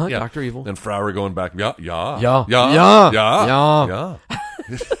 is that right? Uh-huh, Dr. Evil. And Frau are going back, yeah.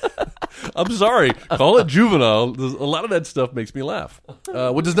 I'm sorry, call it juvenile. A lot of that stuff makes me laugh.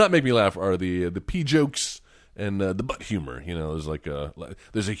 What does not make me laugh are the pee jokes and the butt humor. You know,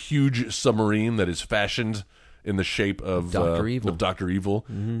 there's a huge submarine that is fashioned in the shape of Dr. Evil.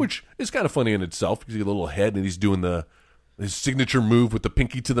 Which is kind of funny in itself because he's got a little head and he's doing his signature move with the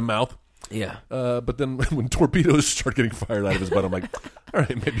pinky to the mouth. Yeah. But then when torpedoes start getting fired out of his butt, I'm like, all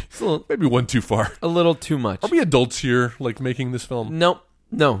right, maybe one too far. A little too much. Are we adults here, making this film? No,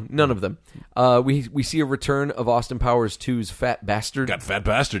 none of them. We see a return of Austin Powers 2's Fat Bastard. Got Fat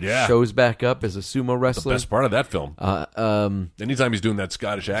Bastard, yeah. Shows back up as a sumo wrestler. Best part of that film. Anytime he's doing that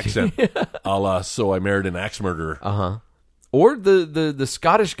Scottish accent, a la So I Married an Axe Murderer. Or the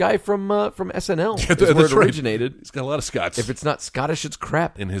Scottish guy from SNL is where That's it right. originated. He's got a lot of Scots If it's not Scottish, it's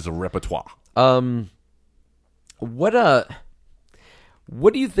crap. in his repertoire.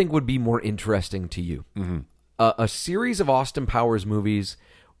 What do you think would be more interesting to you? Mm-hmm. A series of Austin Powers movies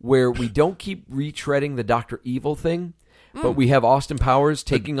where we don't keep retreading the Dr. Evil thing, but we have Austin Powers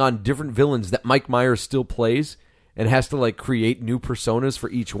taking on different villains that Mike Myers still plays and has to create new personas for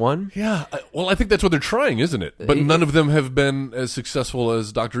each one. Yeah, well, I think that's what they're trying, isn't it? But none of them have been as successful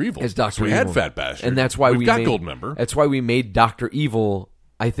as Dr. Evil. As Dr. So we Evil. had Fat Bastard. And that's why We've got made Goldmember. That's why we made Dr. Evil.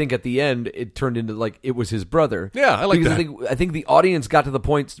 I think at the end it turned into it was his brother. Yeah, I like because that. I think the audience got to the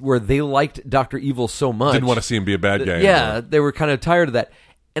point where they liked Dr. Evil so much. Didn't want to see him be a bad guy Yeah, anymore. they were kind of tired of that.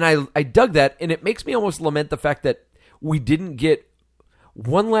 And I dug that, and it makes me almost lament the fact that we didn't get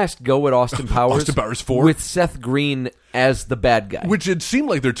one last go at Austin Powers. Austin Powers 4? With Seth Green as the bad guy. Which it seemed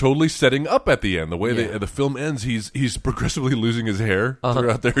like they're totally setting up at the end. The way the film ends, he's progressively losing his hair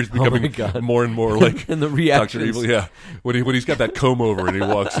throughout there. He's becoming more and more like and the reactions. Dr. Evil. Yeah, when he's got that comb over and he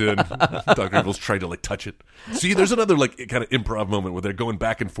walks in, Dr. Evil's trying to like touch it. See, there's another like kind of improv moment where they're going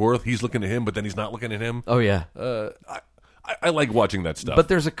back and forth. He's looking at him, but then he's not looking at him. Oh yeah. I like watching that stuff. But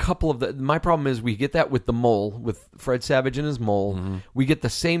there's a couple of my problem is we get that with the mole, with Fred Savage and his mole. Mm-hmm. We get the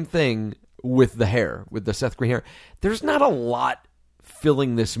same thing with the hair, with the Seth Green hair. There's not a lot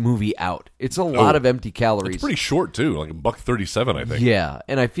filling this movie out. It's a lot of empty calories. It's pretty short too, like $1.37, I think. Yeah,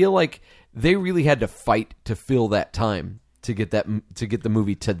 and I feel like they really had to fight to fill that time to get the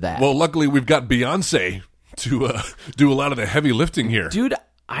movie to that. Well, luckily we've got Beyonce to do a lot of the heavy lifting here. Dude,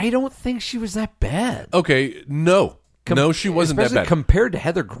 I don't think she was that bad. Okay, no. No, she wasn't that bad. Compared to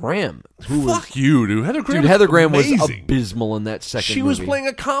Heather Graham. Fuck you, dude. Heather Graham was amazing. abysmal in that second She movie. was playing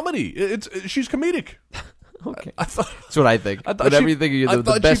a comedy. She's comedic. Okay. I thought, That's what I think. Whenever you think of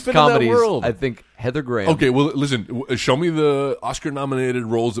the best comedies, I think Heather Graham. Okay, well, listen, show me the Oscar-nominated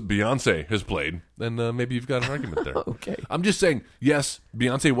roles that Beyonce has played, then maybe you've got an argument there. Okay. I'm just saying, yes,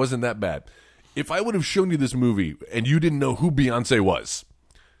 Beyonce wasn't that bad. If I would have shown you this movie and you didn't know who Beyonce was,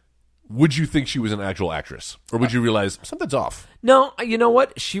 would you think she was an actual actress? Or would you realize something's off? No, you know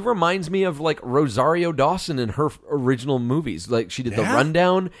what? She reminds me of like Rosario Dawson in her original movies. Like she did The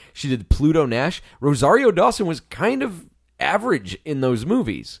Rundown, she did Pluto Nash. Rosario Dawson was kind of average in those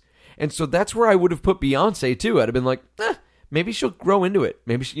movies. And so that's where I would have put Beyonce too. I'd have been like, maybe she'll grow into it.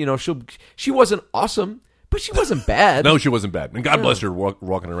 Maybe she wasn't awesome, but she wasn't bad. No, she wasn't bad. And God bless her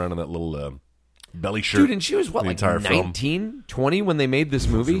walking around in that little belly shirt. Dude, and she was what, like 19, 20 when they made this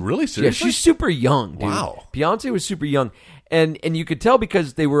movie? Really? Seriously? Yeah, she's super young, dude. Wow. Beyonce was super young. And you could tell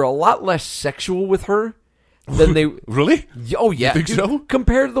because they were a lot less sexual with her than they... Really? Oh, yeah. You think so?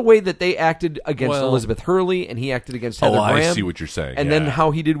 Compared to the way that they acted against Elizabeth Hurley and he acted against Heather Graham. I see what you're saying. And then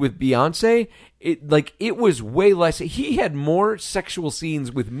how he did with Beyonce, it was way less. He had more sexual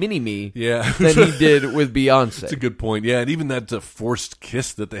scenes with Mini-Me than he did with Beyonce. That's a good point. Yeah, and even that forced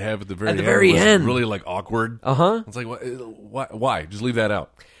kiss that they have at the very end was really like awkward. Uh-huh. It's like, why? Just leave that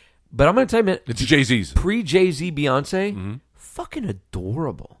out. But I'm going to tell you, it's Jay-Z's. Pre-Jay-Z Beyonce, fucking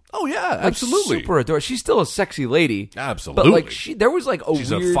adorable. Oh, yeah, Like, absolutely. Super adorable. She's still a sexy lady. Absolutely. But like there was like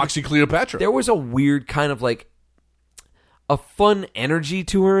She's a foxy Cleopatra. There was a weird kind of like a fun energy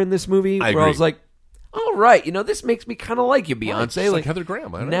to her in this movie I where I was like, all right, this makes me kind of like you, Beyonce. Right, like Heather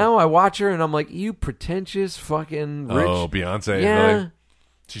Graham. I don't know. I watch her and I'm like, you pretentious fucking rich. Oh, Beyonce. Yeah. Really?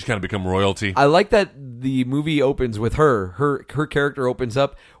 She's kind of become royalty. I like that the movie opens with her. Her character opens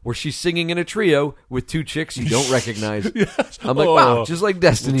up where she's singing in a trio with two chicks you don't recognize. Yes. I'm like, wow, just like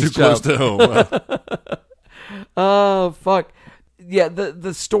Destiny's Child. Too close to home. Oh, fuck. Yeah,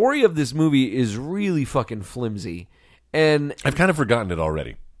 the story of this movie is really fucking flimsy. And I've kind of forgotten it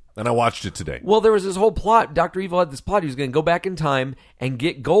already. And I watched it today. well, there was this whole plot. Dr. Evil had this plot. He was going to go back in time and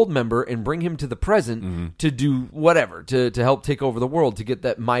get Goldmember and bring him to the present to do whatever, to help take over the world, to get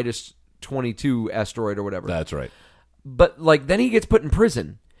that Midas 22 asteroid or whatever. That's right. But like then he gets put in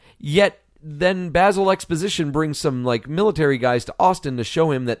prison. Yet then Basil Exposition brings some like military guys to Austin to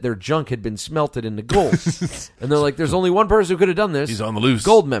show him that their junk had been smelted into gold. And they're like, there's only one person who could have done this. He's on the loose.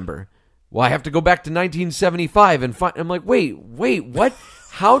 Goldmember. Well, I have to go back to 1975 and find... I'm like, wait, what?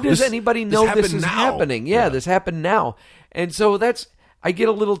 How does anybody know this is happening? Yeah, this happened now. And so I get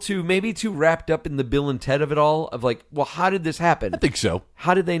a little maybe too wrapped up in the Bill and Ted of it all, of like, well, how did this happen? I think so.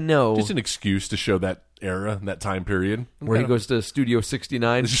 How did they know? Just an excuse to show that era, that time period. Where he goes to Studio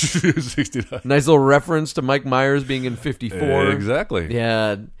 69. 69. Nice little reference to Mike Myers being in 54. Exactly.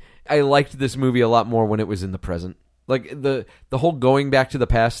 Yeah. I liked this movie a lot more when it was in the present. Like the whole going back to the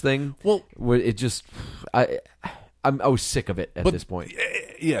past thing. Well, it just I was sick of it at this point.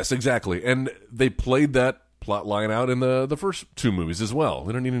 Yes, exactly. And they played that plot line out in the first two movies as well.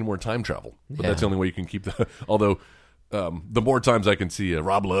 They don't need any more time travel. But that's the only way you can keep the... Although, the more times I can see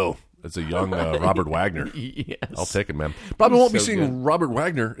Rob Lowe as a young Robert Wagner, yes. I'll take it, man. Probably won't be so seeing good. Robert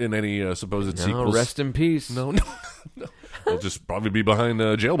Wagner in any supposed sequels. Rest in peace. No. He'll just probably be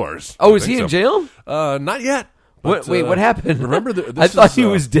behind jail bars. Oh, is he in jail? Not yet. But, Wait, what happened? Remember, I thought he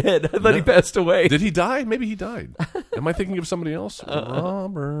was dead. I thought he passed away. Did he die? Maybe he died. Am I thinking of somebody else?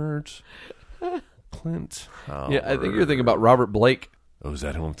 Robert Clint Howard. Yeah, I think you're thinking about Robert Blake. Oh, is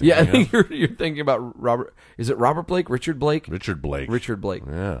that who I'm thinking? Yeah, I think of? you're thinking about Robert. Is it Robert Blake? Richard Blake? Richard Blake. Richard Blake.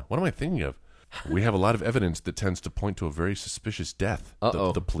 Yeah. What am I thinking of? We have a lot of evidence that tends to point to a very suspicious death.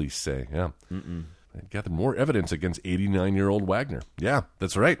 The police say. Yeah. They gathered more evidence against 89-year-old Wagner. Yeah,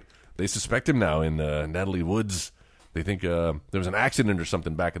 that's right. They suspect him now in Natalie Wood's They think there was an accident or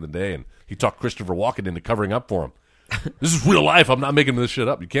something back in the day, and he talked Christopher Walken into covering up for him. This is real life. I'm not making this shit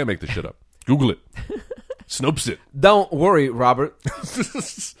up. You can't make this shit up. Google it. Snopes it. Don't worry, Robert.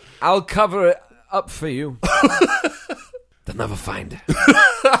 I'll cover it up for you. They'll never find it.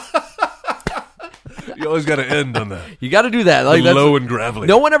 You always got to end on that. You got to do that. Like, that's low and gravelly.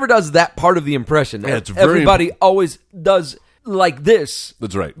 No one ever does that part of the impression. Yeah, it's very Everybody always does like this.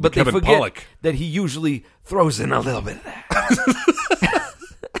 That's right. But they Kevin forget Pollak. that he usually throws in a little bit of that.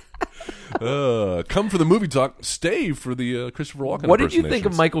 Come for the movie talk. Stay for the Christopher Walken. What did you think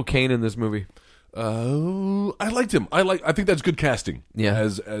of impersonations. Michael Caine in this movie? I liked him. I think that's good casting. Yeah.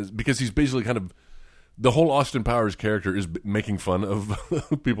 As because he's basically kind of the whole Austin Powers character is making fun of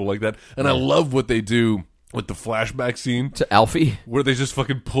people like that, and I love what they do with the flashback scene To Alfie? where they just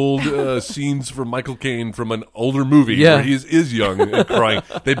fucking pulled scenes from Michael Caine from an older movie Yeah. where he is young and crying.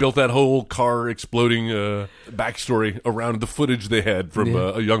 They built that whole car exploding backstory around the footage they had from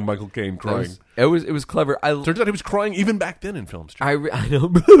a young Michael Caine crying. It was clever. Turns out he was crying even back then in films. I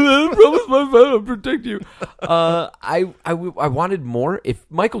know. I promise my father I'll protect you. I wanted more. If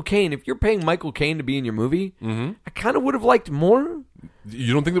you're paying Michael Caine to be in your movie, I kind of would have liked more.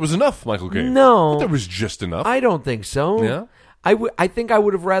 You don't think there was enough Michael Caine? No. But there was just enough. I don't think so. Yeah? I think I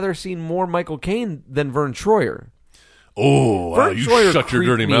would have rather seen more Michael Caine than Vern Troyer. Oh, wow, Vern you Troyer shut your creeped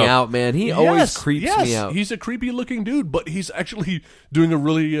dirty me mouth. out, man. He always creeps me out. He's a creepy looking dude, but he's actually doing a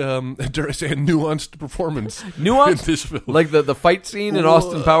really, dare I say, a nuanced performance Nuanced? in this film. Like the fight scene in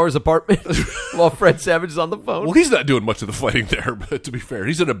Austin Powers' apartment while Fred Savage is on the phone. Well, he's not doing much of the fighting there, but to be fair,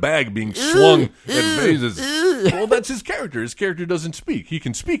 he's in a bag being swung at phases. Well, that's his character. His character doesn't speak. He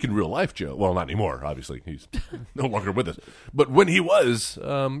can speak in real life, Joe. Well, not anymore, obviously. He's no longer with us. But when he was,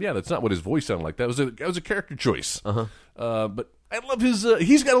 that's not what his voice sounded like. That was a character choice. But I love his.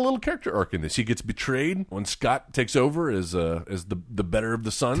 He's got a little character arc in this. He gets betrayed when Scott takes over as the better of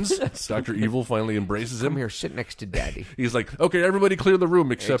the sons. Dr. Evil finally embraces him. Come here, sit next to Daddy. He's like, okay, everybody clear the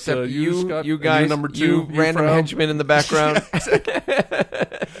room except you, Scott, you and guys, number 2, you random Frau. henchmen in the background.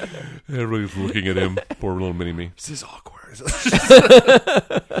 Everybody's looking at him. Poor little mini-me. This is awkward.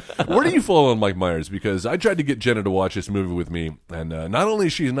 Where do you fall on Mike Myers? Because I tried to get Jenna to watch this movie with me, and not only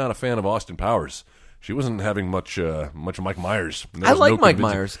is she not a fan of Austin Powers, she wasn't having much Mike Myers. I like Mike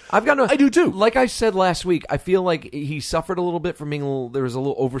Myers. I do too. Like I said last week, I feel like he suffered a little bit from being there was a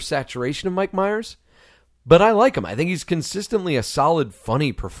little oversaturation of Mike Myers. But I like him. I think he's consistently a solid,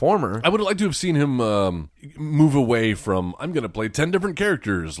 funny performer. I would like to have seen him move away from, I'm going to play 10 different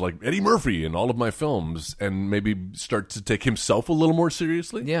characters like Eddie Murphy in all of my films, and maybe start to take himself a little more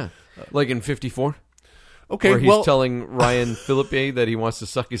seriously. Yeah. Like in 54? Okay, where he's telling Ryan Phillippe that he wants to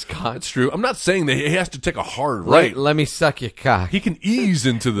suck his cock. That's true. I'm not saying that he has to take a hard Right. Let me suck your cock. He can ease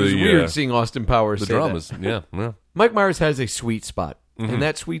into the It's weird seeing Austin Powers the say dramas. that. Yeah. Mike Myers has a sweet spot, and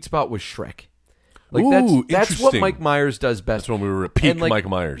that sweet spot was Shrek. Like Ooh, that's what interesting. Mike Myers does best. That's when we were at peak And, like, Mike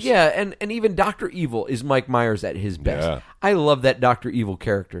Myers. Yeah, and even Dr. Evil is Mike Myers at his best. Yeah. I love that Dr. Evil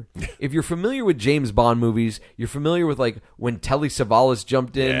character. If you're familiar with James Bond movies, you're familiar with like when Telly Savalas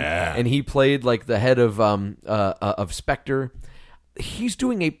jumped in and he played like the head of Spectre. He's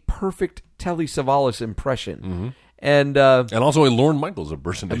doing a perfect Telly Savalas impression. And also a Lorne Michaels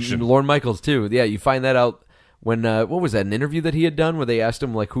impersonation. Lorne Michaels too. Yeah, you find that out when what was that, an interview that he had done where they asked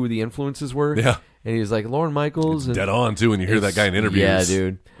him like who the influences were? Yeah. And he was like, Lorne Michaels. And Dead on too when you hear that guy in interviews. Yeah,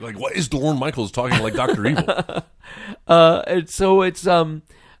 dude. You're like, what is Lorne Michaels talking like Dr. Evil? And so it's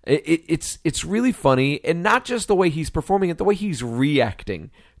really funny, and not just the way he's performing it, the way he's reacting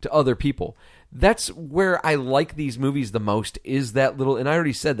to other people. That's where I like these movies the most, is that little, and I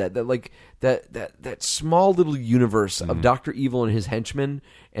already said that like that small little universe of Dr. Evil and his henchmen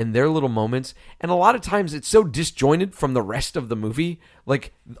and their little moments. And a lot of times it's so disjointed from the rest of the movie.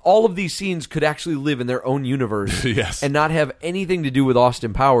 Like all of these scenes could actually live in their own universe Yes. and not have anything to do with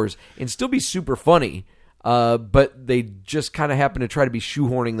Austin Powers and still be super funny. But they just kind of happen to try to be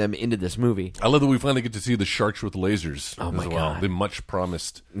shoehorning them into this movie. I love that we finally get to see the sharks with lasers as my well. God. The much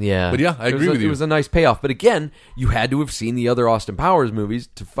promised. Yeah. But yeah, I agree with you. It was a nice payoff. But again, you had to have seen the other Austin Powers movies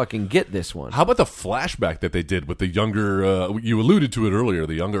to fucking get this one. How about the flashback that they did with the younger, you alluded to it earlier,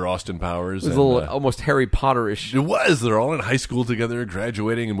 the younger Austin Powers. It was a little almost Harry Potter-ish. It was. They're all in high school together,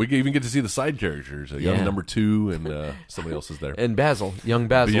 graduating, and we even get to see the side characters. Young number 2 and somebody else is there. And Basil, young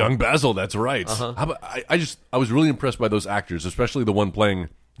Basil. The young Basil, that's right. How about, I was really impressed by those actors, especially the one playing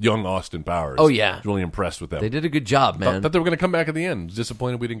young Austin Powers. Oh, yeah. I was really impressed with them. They did a good job, man. Thought they were going to come back at the end.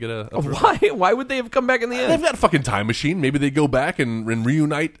 Disappointed we didn't get a first Why? Why would they have come back in the end? They've got a fucking time machine. Maybe they go back and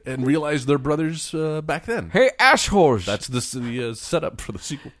reunite and realize they're brothers back then. Hey, assholes! That's the setup for the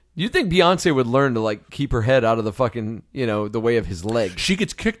sequel. You think Beyonce would learn to like keep her head out of the fucking, the way of his leg? She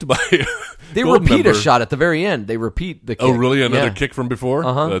gets kicked by They Goldmember. repeat a shot at the very end. They repeat the kick. Oh, really? Another Yeah. kick from before?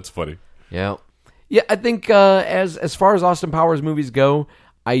 Uh-huh. That's funny. Yeah. Yeah, I think as far as Austin Powers movies go,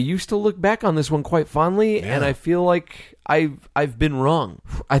 I used to look back on this one quite fondly, and I feel like I've been wrong.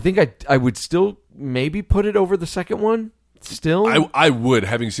 I think I would still maybe put it over the second one. Still, I would,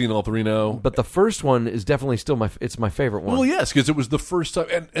 having seen all three now. but the first one is definitely still it's my favorite one. Well, yes, because it was the first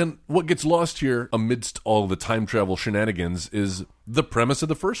time. And what gets lost here amidst all the time travel shenanigans is the premise of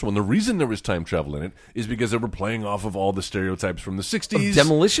the first one. The reason there was time travel in it is because they were playing off of all the stereotypes from the 60s.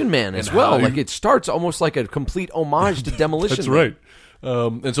 Demolition Man as And well. how Like it starts almost like a complete homage to Demolition That's Man.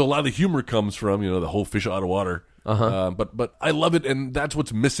 right. And so a lot of the humor comes from, the whole fish out of water. But I love it, and that's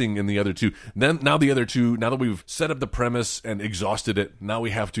what's missing in the other two. Now the other two, now that we've set up the premise and exhausted it, now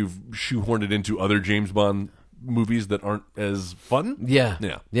we have to shoehorn it into other James Bond movies that aren't as fun.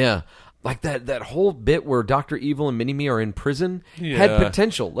 Yeah. Like that whole bit where Dr. Evil and Mini-Me are in prison had Yeah.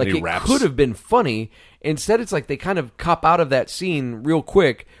 potential. Like And he it raps. could have been funny. Instead, it's like they kind of cop out of that scene real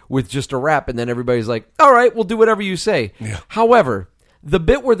quick with just a rap, and then everybody's like, all right, we'll do whatever you say. Yeah. However, the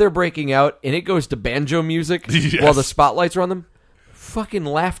bit where they're breaking out and it goes to banjo music Yes. while the spotlights are on them, fucking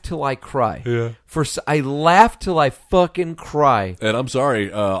laugh till I cry. Yeah. I laugh till I fucking cry. And I'm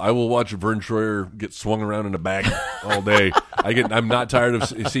sorry, I will watch Vern Troyer get swung around in a bag all day. I'm not tired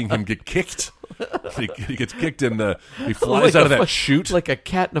of seeing him get kicked. He gets kicked and he flies out of that chute. Like a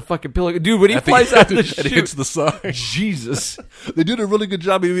cat in a fucking pillow. Dude, when he at the flies out of the chute. and hits the side. Jesus. They did a really good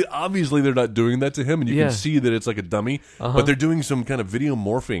job. I mean, obviously, they're not doing that to him, and you Yeah. can see that it's like a dummy. But they're doing some kind of video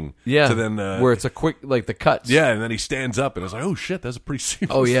morphing. Yeah. To then, where it's a quick, like the cuts. yeah, and then he stands up, and it's like, oh shit, that's a pretty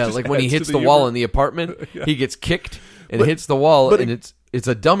seamless. Oh, yeah. Just Like when he adds to hits the wall humor. in the apartment, he gets kicked and hits the wall, and it's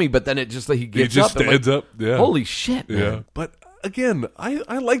a dummy, but then it just like he gets just up. and, stands like, up. Yeah. Holy shit, man. Yeah, but again,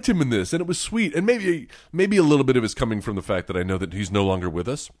 I liked him in this, and it was sweet, and maybe a little bit of it's coming from the fact that I know that he's no longer with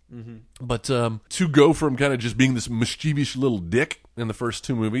us. Mm-hmm. But to go from kind of just being this mischievous little dick in the first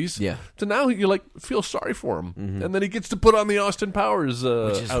two movies, Yeah. to now you like feel sorry for him, and then he gets to put on the Austin Powers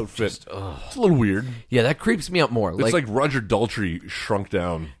outfit. It's a little weird. Yeah, that creeps me out more. It's like Roger Daltrey shrunk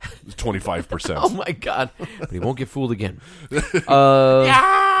down 25%. oh my God. But he won't get fooled again.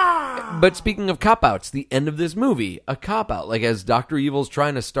 But speaking of cop-outs, the end of this movie, a cop-out. Like as Dr. Evil's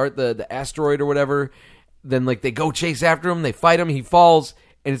trying to start the asteroid or whatever, then like they go chase after him, they fight him, he falls,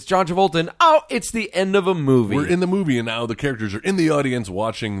 and it's John Travolta, and it's the end of a movie. We're in the movie, and now the characters are in the audience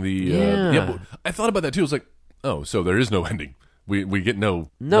watching the. Yeah. But I thought about that too. I was like, oh, so there is no ending. We get no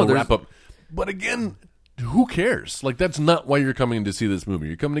there's- wrap up. But again, who cares? Like that's not why you're coming to see this movie.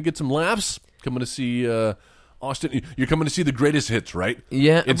 You're coming to get some laughs. Coming to see Austin. You're coming to see the greatest hits, right?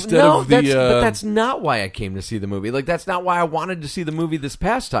 Yeah. Instead no, of the. but that's not why I came to see the movie. Like that's not why I wanted to see the movie this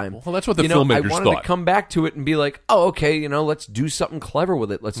past time. Well, that's what the I filmmakers wanted thought. to come back to it and be like, oh, okay, let's do something clever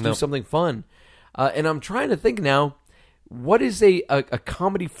with it. Let's do something fun. And I'm trying to think now, what is a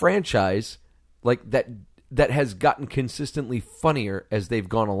comedy franchise like that has gotten consistently funnier as they've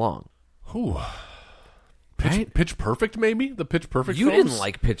gone along? Ooh. Right? Pitch Perfect, maybe the Pitch Perfect. You films? didn't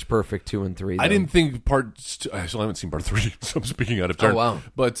like Pitch Perfect 2 and 3. I though. didn't think I still haven't seen part 3, so I'm speaking out of turn. Oh, wow.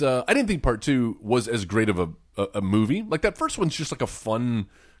 But I didn't think part 2 was as great of a movie. Like that first one's just like a fun.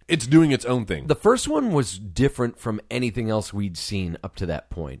 It's doing its own thing. The first one was different from anything else we'd seen up to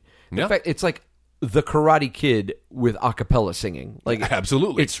that point. In Yeah. fact, it's like the Karate Kid with a cappella singing. Like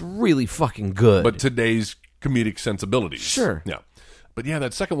Absolutely. it's really fucking good. But today's comedic sensibilities. Sure. Yeah. But yeah,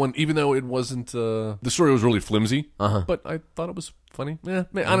 that second one, even though it wasn't, the story was really flimsy, but I thought it was funny. Yeah,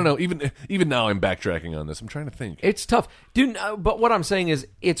 man, I don't know. Even now, I'm backtracking on this. I'm trying to think. it's tough, dude. But what I'm saying is,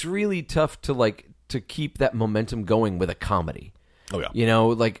 it's really tough to keep that momentum going with a comedy. Oh yeah.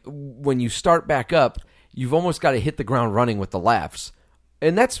 Like when you start back up, you've almost got to hit the ground running with the laughs.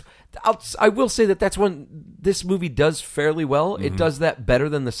 And I will say that's when this movie does fairly well. It does that better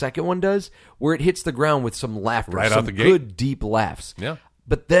than the second one does, where it hits the ground with some laughter, Right out some the gate. good deep laughs. Yeah.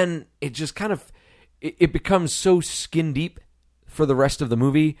 But then it just kind of it becomes so skin deep for the rest of the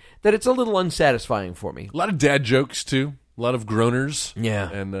movie that it's a little unsatisfying for me. A lot of dad jokes too. A lot of groaners. Yeah.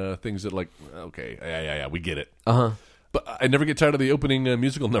 And things that like, okay, yeah, we get it. Uh-huh. But I never get tired of the opening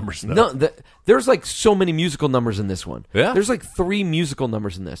musical numbers. Though. No, there's like so many musical numbers in this one. Yeah? There's like 3 musical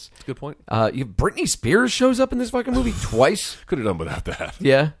numbers in this. That's a good point. Britney Spears shows up in this fucking movie twice. Could have done without that.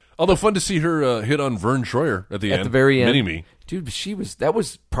 Yeah. Although fun to see her hit on Vern Troyer at the end. At the very end. Mini-Me. Dude, that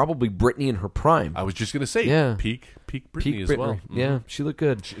was probably Britney in her prime. I was just going to say, Yeah. peak peak Britney as well. Yeah, she looked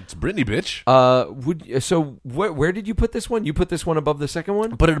good. It's Britney, bitch. Where did you put this one? You put this one above the second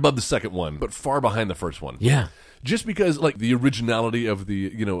one? Put it above the second one, but far behind the first one. Yeah. Just because, like, the originality of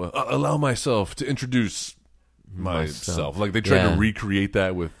the, allow myself to introduce myself. Like, they tried to recreate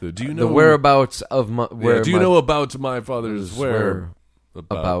that with the, do you know... The whereabouts of my... do you know about my father's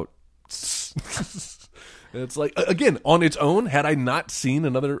about... It's like, again, on its own, had I not seen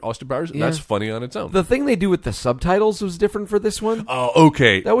another Austin Powers, that's funny on its own. The thing they do with the subtitles was different for this one. Oh,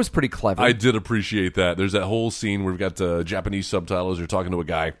 okay. That was pretty clever. I did appreciate that. There's that whole scene where we've got Japanese subtitles. You're talking to a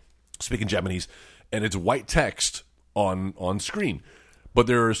guy speaking Japanese, and it's white text on screen. But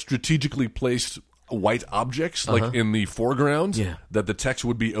there are strategically placed white objects, like in the foreground, that the text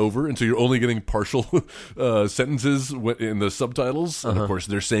would be over, and so you're only getting partial sentences in the subtitles. And of course,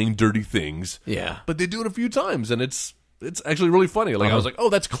 they're saying dirty things. Yeah, but they do it a few times, and it's actually really funny. Like I was like, oh,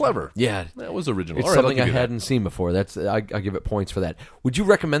 that's clever. Yeah, that was original. It's all right, something I hadn't seen before. I give it points for that. Would you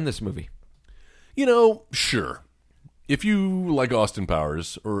recommend this movie? Sure. If you like Austin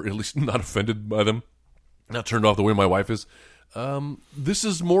Powers, or at least not offended by them, not turned off the way my wife is. This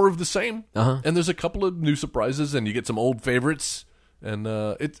is more of the same, and there's a couple of new surprises, and you get some old favorites, and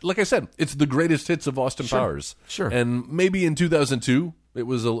it's like I said, it's the greatest hits of Austin Powers. Sure. And maybe in 2002 it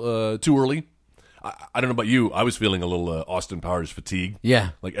was too early. I don't know about you. I was feeling a little Austin Powers fatigue. Yeah,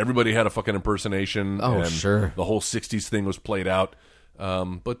 like everybody had a fucking impersonation. Oh, and sure. The whole '60s thing was played out.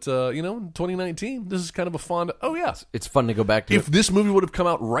 But in 2019, this is kind of a fun. Oh yeah, it's fun to go back to. If this movie would have come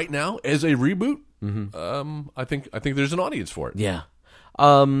out right now as a reboot. I think there's an audience for it. Yeah.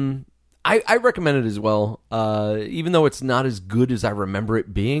 I recommend it as well. Even though it's not as good as I remember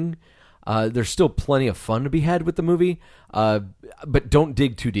it being, there's still plenty of fun to be had with the movie. But don't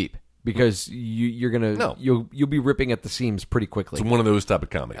dig too deep because you're gonna you'll be ripping at the seams pretty quickly. It's one of those type of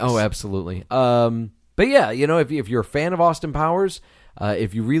comedies. Oh, absolutely. But yeah, if you're a fan of Austin Powers,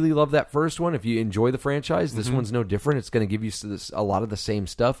 if you really love that first one, if you enjoy the franchise, this one's no different. It's going to give you a lot of the same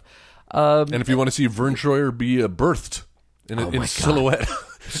stuff. And if you want to see Vern Troyer be birthed in silhouette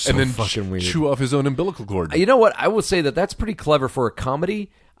and then fucking weird. Chew off his own umbilical cord. You know what? I will say that's pretty clever for a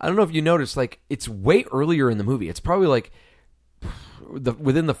comedy. I don't know if you noticed, like, it's way earlier in the movie. It's probably like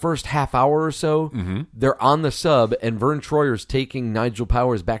within the first half hour or so, they're on the sub, and Vern Troyer's taking Nigel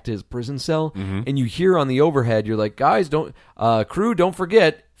Powers back to his prison cell, and you hear on the overhead, you're like, guys, crew, don't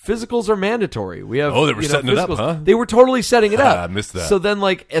forget, physicals are mandatory. We have they were setting it up, huh? They were totally setting it up. I missed that. So then,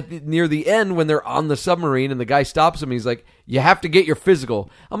 like near the end, when they're on the submarine and the guy stops him, he's like, "You have to get your physical."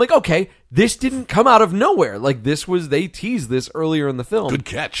 I'm like, "Okay, this didn't come out of nowhere. Like they teased this earlier in the film. Good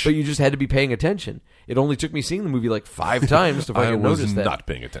catch. But you just had to be paying attention. It only took me seeing the movie like 5 times to fucking notice that. I was not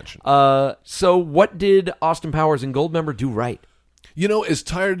paying attention. So what did Austin Powers and Goldmember do right? As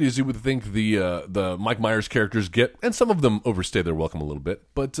tired as you would think the Mike Myers characters get, and some of them overstay their welcome a little bit,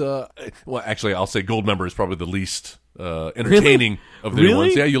 but, actually, I'll say Goldmember is probably the least entertaining of the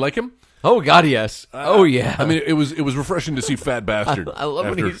ones. Yeah, you like him? Oh, God, yes. Oh, yeah. I mean, it was refreshing to see Fat Bastard. I love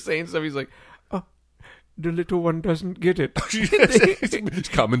when he's saying stuff. He's like, "Oh, the little one doesn't get it." He's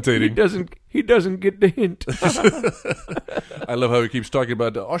commentating. He doesn't get the hint. I love how he keeps talking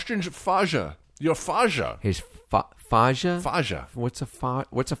about Austrian Faja. Your Faja. His Faja? Faja. What's a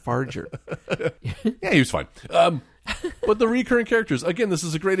farger? Yeah, he was fine. But the recurring characters, again, this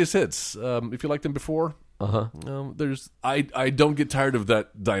is the greatest hits. If you liked them before, I don't get tired of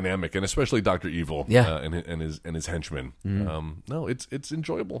that dynamic, and especially Dr. Evil, and his henchmen. No, it's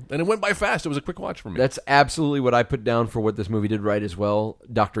enjoyable, and it went by fast. It was a quick watch for me. That's absolutely what I put down for what this movie did right as well.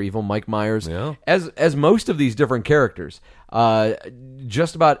 Dr. Evil, Mike Myers, as most of these different characters.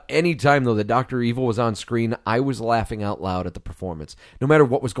 Just about any time though that Dr. Evil was on screen, I was laughing out loud at the performance. No matter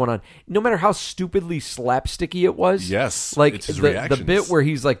what was going on, no matter how stupidly slapsticky it was. Yes, like it's his the bit where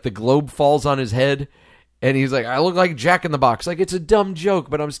he's like the globe falls on his head. And he's like, "I look like Jack in the Box." Like, it's a dumb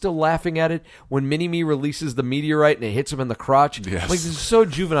joke, but I'm still laughing at it. When Mini-Me releases the meteorite and it hits him in the crotch. Yes. Like, this is so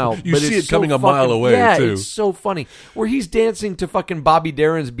juvenile. You see it coming a mile away, too. It's so funny. Where he's dancing to fucking Bobby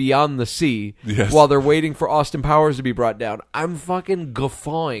Darin's Beyond the Sea while they're waiting for Austin Powers to be brought down. I'm fucking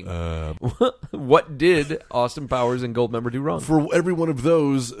guffawing. What did Austin Powers and Goldmember do wrong? For every one of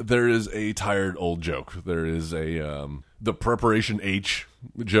those, there is a tired old joke. There is the Preparation H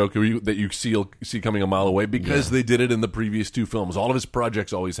joke that you see coming a mile away because they did it in the previous 2 films. All of his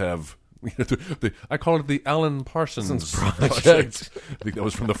projects always have. I call it the Alan Parsons project. I think that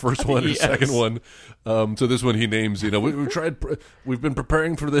was from the first one or second one. So this one he names. We've been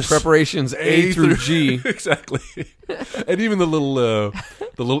preparing for this. Preparations A through G. Exactly. And even the little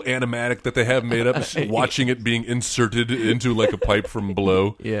animatic that they have made up, watching it being inserted into like a pipe from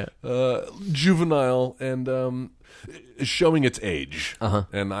below. Yeah. Juvenile and. is showing its age,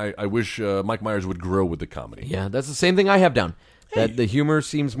 and I wish Mike Myers would grow with the comedy. Yeah, that's the same thing I have down. That the humor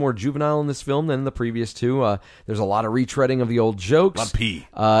seems more juvenile in this film than in the previous two. There's a lot of retreading of the old jokes. A lot of pee.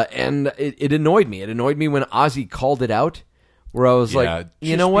 And it annoyed me. It annoyed me when Ozzy called it out, where I was like,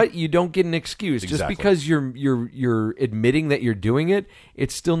 you know what? You don't get an excuse. Exactly. Just because you're admitting that you're doing it,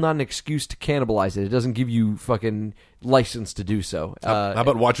 it's still not an excuse to cannibalize it. It doesn't give you fucking license to do so. How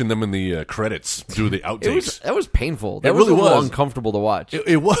about watching them in the credits do the outtakes? That was painful. That It was really a little was. uncomfortable to watch.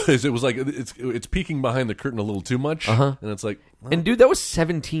 It was. It was like it's peeking behind the curtain a little too much, and it's like, And dude, that was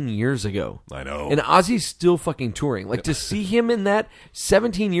 17 years ago. I know. And Ozzy's still fucking touring. Like, to see him in that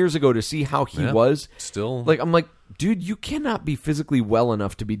 17 years ago, to see how he was. Still. Like, I'm like, dude, you cannot be physically well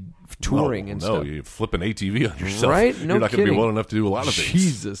enough to be touring and stuff. No, you flip an ATV on yourself. Right? No You're not going to be kidding. well enough to do a lot of things.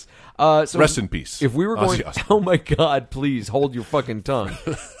 Jesus. So Rest in peace. If we were going, Ozzy Osbourne. oh my God, please hold your fucking tongue.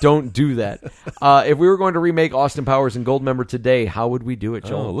 Don't do that. If we were going to remake Austin Powers and Goldmember today, how would we do it,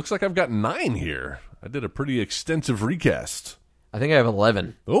 Joel? Oh, looks like I've got 9 here. I did a pretty extensive recast. I think I have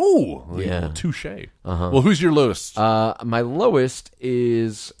 11. Oh, Yeah. touche. Well, who's your lowest? My lowest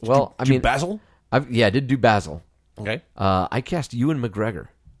is, well, I Did you mean, Basil? I did do Basil. Okay. I cast Ewan McGregor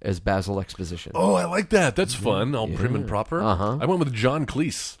as Basil Exposition. Oh, I like that. That's fun. All prim and proper. I went with John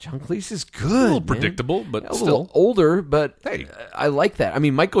Cleese. John Cleese is good. A little man. predictable, but A still. little older, but Hey. I like that. I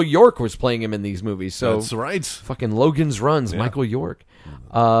mean, Michael York was playing him in these movies, so That's right. fucking Logan's Runs, Michael York.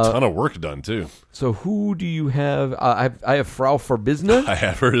 Ton of work done, too. So who do you have? I have Frau Verbissina. I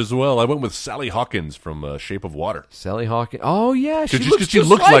have her as well. I went with Sally Hawkins from Shape of Water. Sally Hawkins. Oh, yeah. She Because looks, she just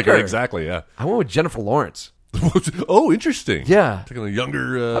looks like her. her. Exactly, yeah. I went with Jennifer Lawrence. Oh, interesting. Yeah. Taking a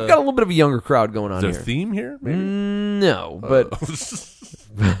younger... I've got a little bit of a younger crowd going on is there a here. theme here, maybe? No, but,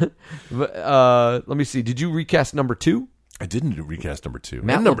 let me see. Did you recast number 2? I didn't do recast number 2.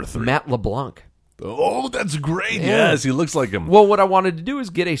 And number 3. Matt LeBlanc. Oh, that's great. Yeah. Yes, he looks like him. Well, what I wanted to do is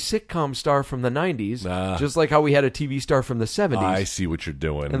get a sitcom star from the 90s, just like how we had a TV star from the 70s, I see what you're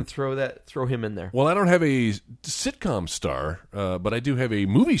doing. and throw him in there. Well, I don't have a sitcom star, but I do have a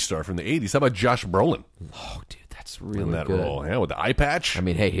movie star from the 80s. How about Josh Brolin Oh, dude, that's really in that good. role? Yeah, with the eye patch. I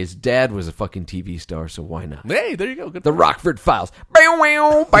mean, hey, his dad was a fucking TV star, so why not? Hey, there you go. Good The point. Rockford Files. Bow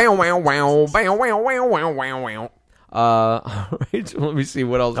wow, bow wow wow, bow wow wow wow wow wow. All right, so let me see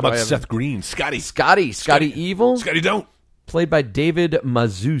what else. How do I about have? Seth Green? Scotty Scotty Evil, Scotty don't. played by David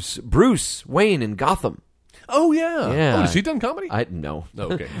Mazouz. Bruce Wayne in Gotham. Oh, yeah. Yeah. Oh, has he done comedy? No.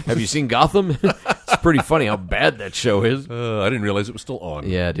 Oh, okay. Have you seen Gotham? It's pretty funny how bad that show is. I didn't realize it was still on.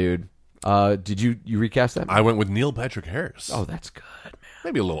 Yeah, dude. Did you recast that? I went with Neil Patrick Harris. Oh, that's good, man.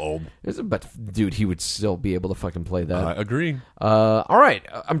 Maybe a little old. But dude, he would still be able to fucking play that. I agree. All right,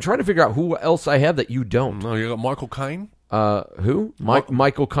 I'm trying to figure out who else I have that you don't. No, you got Michael Caine? Who?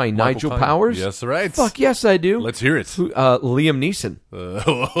 Michael Caine, Nigel Caine. Powers? Yes, right. Fuck yes, I do. Let's hear it. Liam Neeson.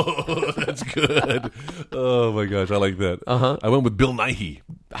 Oh, that's good. Oh, my gosh. I like that. I went with Bill Nighy.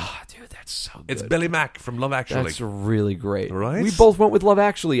 Ah, dude, that's so good. It's Billy Mack from Love Actually. That's really great. Right? We both went with Love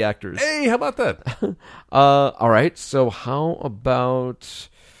Actually actors. Hey, how about that? All right, so how about...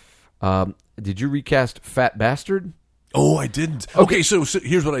 did you recast Fat Bastard? Oh, I didn't. Okay, so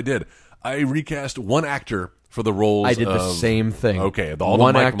here's what I did. I recast one actor for the roles I did the of- same thing. Okay, all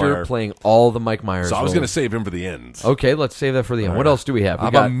one the Mike actor Meyer. playing all the Mike Myers So I was roles. going to save him for the end. Okay, let's save that for the end. What else do we have? How We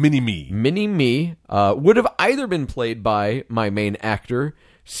about got Mini-Me? Mini-Me. Would have either been played by my main actor,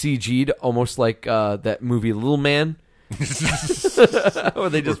 CG'd, almost like that movie Little Man. Or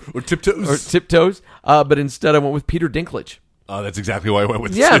they just... Or Tiptoes? Or Tiptoes. But instead I went with Peter Dinklage. That's exactly why I went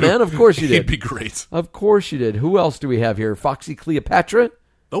with Yeah, two. man, of course you did. He'd be great. Of course you did. Who else do we have here? Foxy Cleopatra.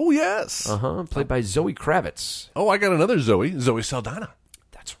 Oh, yes. Played by Zoe Kravitz. Oh, I got another Zoe Saldana.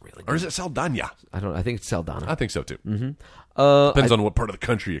 That's really Or is it Saldana? I think it's Saldana. I think so, too. Depends on what part of the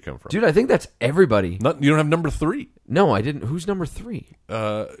country you come from. Dude, I think that's everybody. You don't have number 3. No, I didn't. Who's number 3?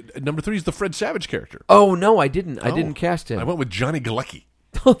 Number 3 is the Fred Savage character. Oh, no, I didn't. I didn't cast him. I went with Johnny Galecki.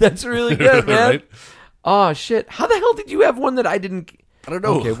 Oh, that's really good, man. Right? Oh, shit. How the hell did you have one that I didn't... I don't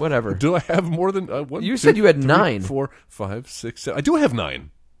know. Okay, whatever. Do I have more than one? You two, said you had three, 9. 4, 5, 6, 7. I do have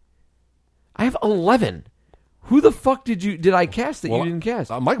 9. I have 11. Who the fuck did I cast that Well, you didn't cast?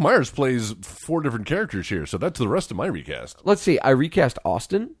 Mike Myers plays 4 different characters here, so that's the rest of my recast. Let's see. I recast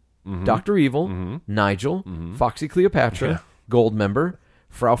Austin, Dr. Evil, Nigel, Foxy Cleopatra, Goldmember,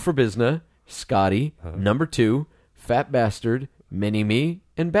 Frau Verbissina, Scotty, number 2, Fat Bastard, Mini-Me,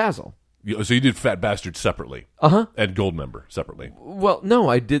 and Basil. So you did Fat Bastard separately. And Goldmember separately. Well, no,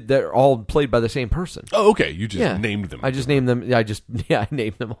 I did. They're all played by the same person. Oh, okay. You just Yeah. named them. I just named them. Yeah, I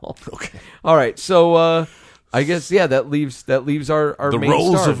named them all. Okay. All right. So I guess that leaves our The main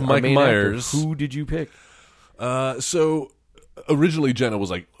roles stars, of our Mike main actor. Myers. Who did you pick? So originally Jenna was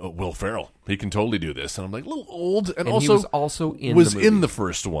like, Will Ferrell, he can totally do this. And I'm like, a little old. And also, he was also in was the movie. in the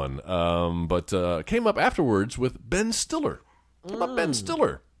first one. But came up afterwards with Ben Stiller. How about Ben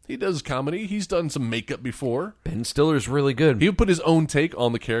Stiller? He does comedy. He's done some makeup before. Ben Stiller's really good. He would put his own take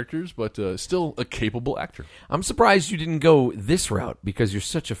on the characters, but still a capable actor. I'm surprised you didn't go this route because you're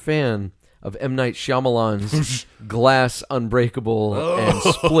such a fan of M. Night Shyamalan's Glass, Unbreakable, and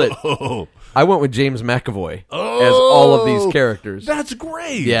Split. I went with James McAvoy as all of these characters. That's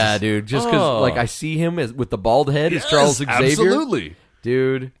great. Yeah, dude. Just because I see him with the bald head as Charles Xavier. Absolutely.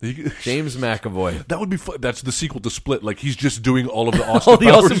 Dude, James McAvoy. That would be fun. That's the sequel to Split. Like, he's just doing all of the Austin,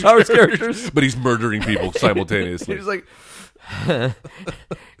 Austin Powers characters. But he's murdering people simultaneously. He's like,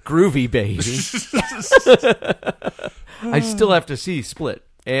 groovy, baby. I still have to see Split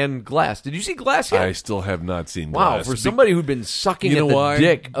and Glass. Did you see Glass yet? I still have not seen Wow, Glass. for somebody who'd been sucking at the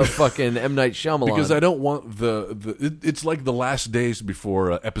dick of fucking M. Night Shyamalan. Because I don't want it's like the last days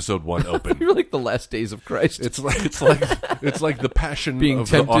before episode 1 opened. You're like the last days of Christ. It's like the passion of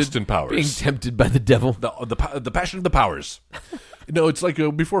the Austin Powers. Being tempted by the devil. The passion of the powers. No, it's like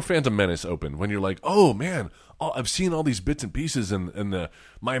before Phantom Menace opened, when you're like, oh man, I've seen all these bits and pieces, and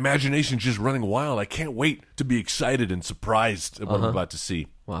my imagination's just running wild. I can't wait to be excited and surprised at what I'm about to see.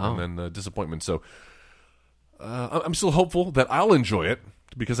 Wow. And then disappointment. So I'm still hopeful that I'll enjoy it,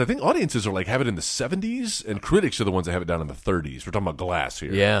 because I think audiences are like have it in the 70s, and critics are the ones that have it down in the 30s. We're talking about Glass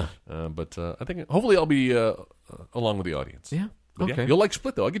here. Yeah. But I think hopefully I'll be along with the audience. Yeah. But Okay. yeah, you'll like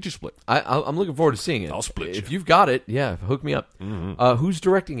Split, though. I'll get you Split. I'm looking forward to seeing it. I'll split If you. you've got it, yeah, hook me up. Who's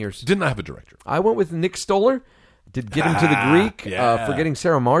directing yours? Didn't I have a director? I went with Nick Stoller. Did Get Him to the Greek. yeah. Forgetting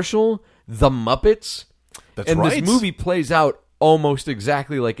Sarah Marshall. The Muppets. That's and right. this movie plays out almost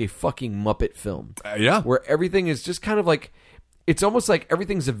exactly like a fucking Muppet film. Yeah. Where everything is just kind of like, it's almost like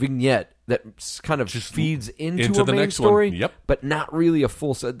everything's a vignette that kind of just feeds into a the main next one. story. Yep. But not really a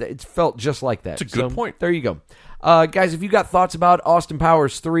full set. It felt just like that. It's a good point. There you go. Guys, if you got thoughts about Austin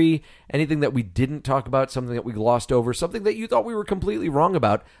Powers 3, anything that we didn't talk about, something that we glossed over, something that you thought we were completely wrong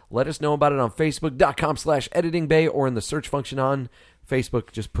about, let us know about it on Facebook.com/editingbay or in the search function on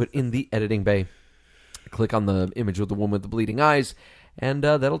Facebook. Just put in the Editing Bay. Click on the image with the woman with the bleeding eyes, and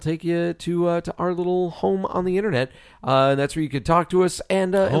that'll take you to our little home on the internet. And that's where you can talk to us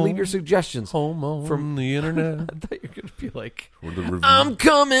and leave your suggestions. Home on from the internet. I thought you were going to be like, Or the review. I'm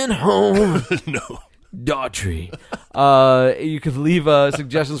coming home. No. Daughtry. You can leave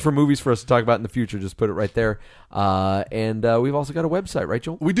suggestions for movies for us to talk about in the future. Just put it right there. And we've also got a website, right,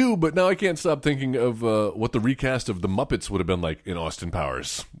 Joel? We do, but now I can't stop thinking of what the recast of the Muppets would have been like in Austin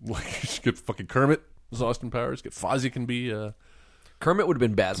Powers. Like, get fucking Kermit as Austin Powers. Get Fozzie can be Kermit would have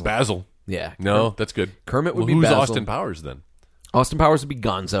been Basil. Basil. Yeah. No, that's good. Kermit would Well, be who's Basil. Austin Powers then? Austin Powers would be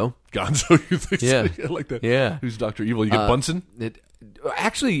Gonzo. Gonzo, you think? Yeah. I like that. Yeah. Who's Dr. Evil? You get Bunsen?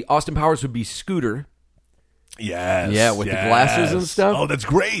 Actually, Austin Powers would be Scooter. Yes. Yeah, with the glasses and stuff. Oh, that's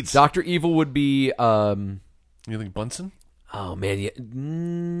great. Dr. Evil would be... You think Bunsen? oh,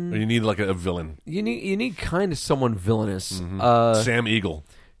 man. Or you need like a villain? You need kind of someone villainous. Sam Eagle.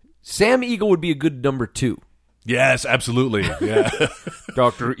 Sam Eagle would be a good number 2. Yes, absolutely. Yeah.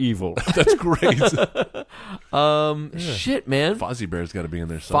 Dr. Evil. That's great. Shit, man. Fozzie Bear's got to be in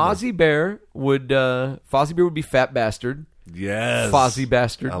there somewhere. Fozzie Bear would be Fat Bastard. Yes. Fozzie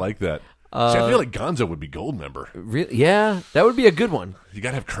Bastard. I like that. See, I feel like Gonzo would be Goldmember. Really? Yeah, that would be a good one. You got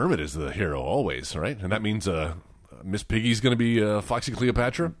to have Kermit as the hero always, right? And that means Miss Piggy's going to be Foxy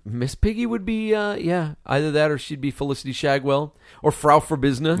Cleopatra. Miss Piggy would be, either that or she'd be Felicity Shagwell or Frau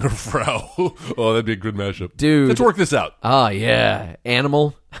Verbizna. Or Frau. Oh, that'd be a good mashup. Dude. Let's work this out. Ah, yeah.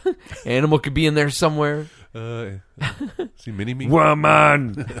 Animal. Animal could be in there somewhere. See Mini-Me?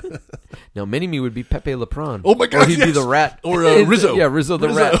 Woman. No, Mini-Me would be Pepe Le Peon. Oh, my God, Or he'd be yes. the rat. Or Rizzo. Yeah, Rizzo the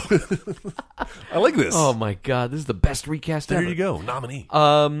rat. I like this. Oh, my God. This is the best recast there ever. you go. Nominee. We've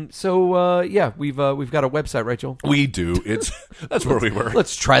got a website, right, Joel? We do. That's where we were.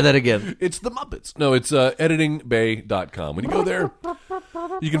 Let's try that again. It's the Muppets. No, it's editingbay.com. When you go there,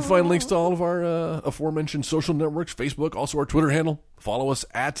 you can find links to all of our aforementioned social networks, Facebook, also our Twitter handle. Follow us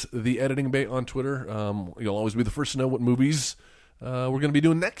at The Editing Bay on Twitter. You'll always be the first to know what movies we're going to be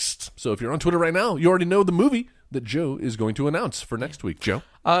doing next. So if you're on Twitter right now, you already know the movie that Joe is going to announce for next week. Joe?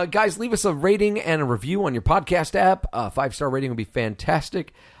 Guys, leave us a rating and a review on your podcast app. 5-star rating would be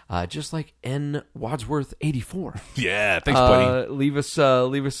fantastic. Just like N. Wadsworth 84. Yeah, thanks, buddy. Leave us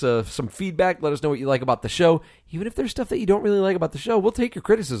some feedback. Let us know what you like about the show. Even if there's stuff that you don't really like about the show, we'll take your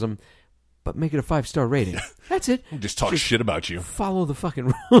criticism. but make it a 5-star rating. That's it. Just talk shit about you. Follow the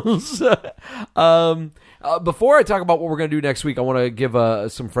fucking rules. Before I talk about what we're going to do next week, I want to give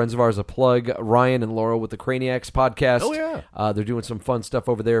some friends of ours a plug. Ryan and Laurel with the Craniacs podcast. Oh, yeah. They're doing some fun stuff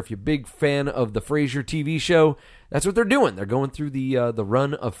over there. If you're a big fan of the Frasier TV show, that's what they're doing. They're going through the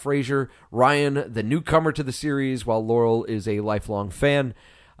run of Frasier. Ryan, the newcomer to the series, while Laurel is a lifelong fan.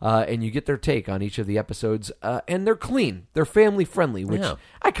 And you get their take on each of the episodes, and they're clean, they're family friendly, which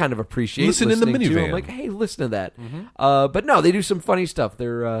I kind of appreciate. Listen in the listening to. minivan. I'm like, hey, listen to that. But no, they do some funny stuff.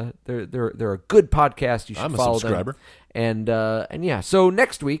 They're a good podcast. You should I'm a follow subscriber. them. And yeah, so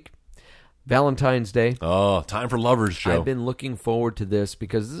next week, Valentine's Day. Oh, time for lovers show. I've been looking forward to this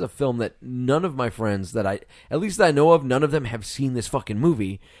because this is a film that none of my friends that at least I know of, none of them have seen this fucking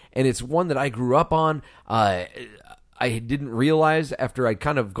movie, and it's one that I grew up on. I didn't realize after I'd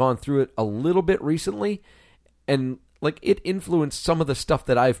kind of gone through it a little bit recently, and like it influenced some of the stuff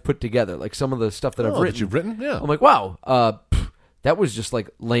that I've put together, like some of the stuff that I've written. That you've written? Yeah. I'm like, wow, that was just like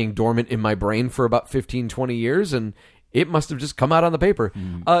laying dormant in my brain for about 15, 20 years, and it must have just come out on the paper.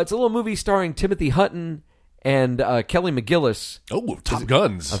 It's a little movie starring Timothy Hutton and Kelly McGillis. Oh, Top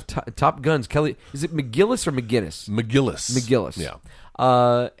Guns. Top Guns. Kelly, is it McGillis or McGinnis? McGillis. Yeah.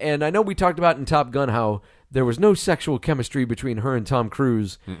 And I know we talked about in Top Gun how there was no sexual chemistry between her and Tom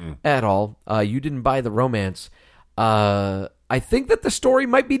Cruise at all. You didn't buy the romance. I think that the story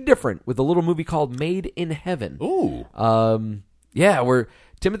might be different with a little movie called Made in Heaven. Ooh. Yeah, where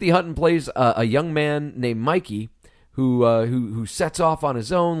Timothy Hutton plays a young man named Mikey who sets off on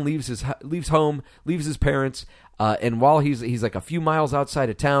his own, leaves home, leaves his parents, and while he's like a few miles outside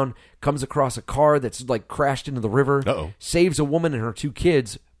of town, comes across a car that's like crashed into the river, saves a woman and her 2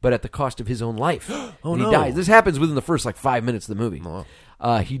 kids, but at the cost of his own life. Oh, and he no. dies. This happens within the first like 5 minutes of the movie.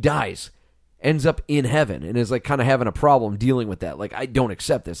 He dies, ends up in heaven, and is like kind of having a problem dealing with that. Like, I don't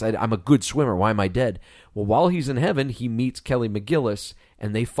accept this. I'm a good swimmer. Why am I dead? Well, while he's in heaven, he meets Kelly McGillis,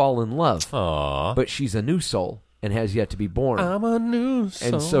 and they fall in love. Aww. But she's a new soul and has yet to be born. I'm a new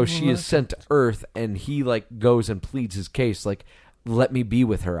soul. And so she is sent to Earth, and he like goes and pleads his case, like, let me be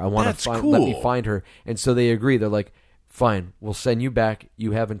with her. I want to cool. let me find her. And so they agree. They're like, fine, we'll send you back.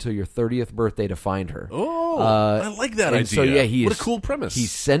 You have until your 30th birthday to find her. Oh, I like that idea. So yeah, what a cool premise.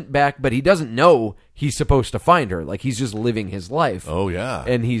 He's sent back, but he doesn't know he's supposed to find her. Like, he's just living his life. Oh yeah,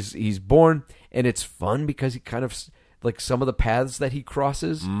 and he's born, and it's fun because he kind of like some of the paths that he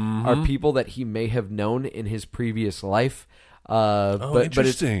crosses are people that he may have known in his previous life. But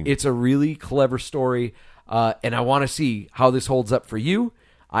interesting. It's a really clever story, and I want to see how this holds up for you.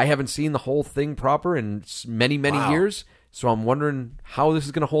 I haven't seen the whole thing proper in many years, so I'm wondering how this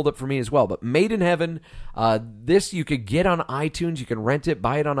is going to hold up for me as well. But Made in Heaven, this you could get on iTunes. You can rent it,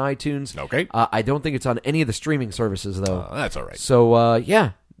 buy it on iTunes. Okay. I don't think it's on any of the streaming services, though. That's all right. So,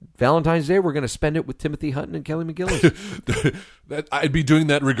 yeah, Valentine's Day, we're going to spend it with Timothy Hutton and Kelly McGillis. I'd be doing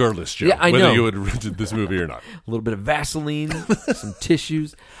that regardless, Joe. Yeah, I know. Whether you had rented this movie or not. A little bit of Vaseline, some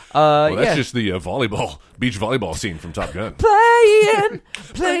tissues. Well, that's just the beach volleyball scene from Top Gun. Playing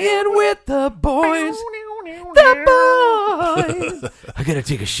with the boys. The boys. I got to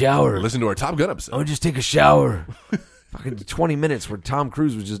take a shower. Listen to our Top Gun episode. I'll just take a shower. Fucking 20 minutes where Tom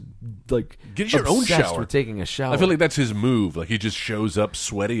Cruise was just like get your own obsessed shower. with taking a shower. I feel like that's his move. Like he just shows up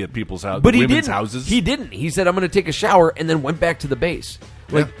sweaty at people's houses, but women's houses. He didn't. He said, "I'm going to take a shower," and then went back to the base.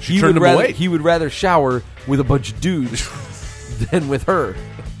 Like she turned him away. He would rather shower with a bunch of dudes than with her.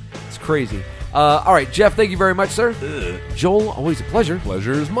 It's crazy. All right, Jeff. Thank you very much, sir. Joel, always a pleasure.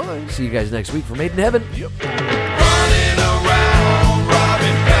 Pleasure is mine. See you guys next week for Made in Heaven. Yep. Running around,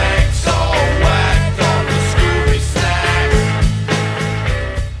 robbing banks, all whacked on the Scooby Snacks.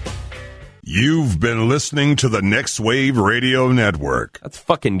 You've been listening to the Next Wave Radio Network. That's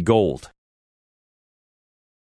fucking gold.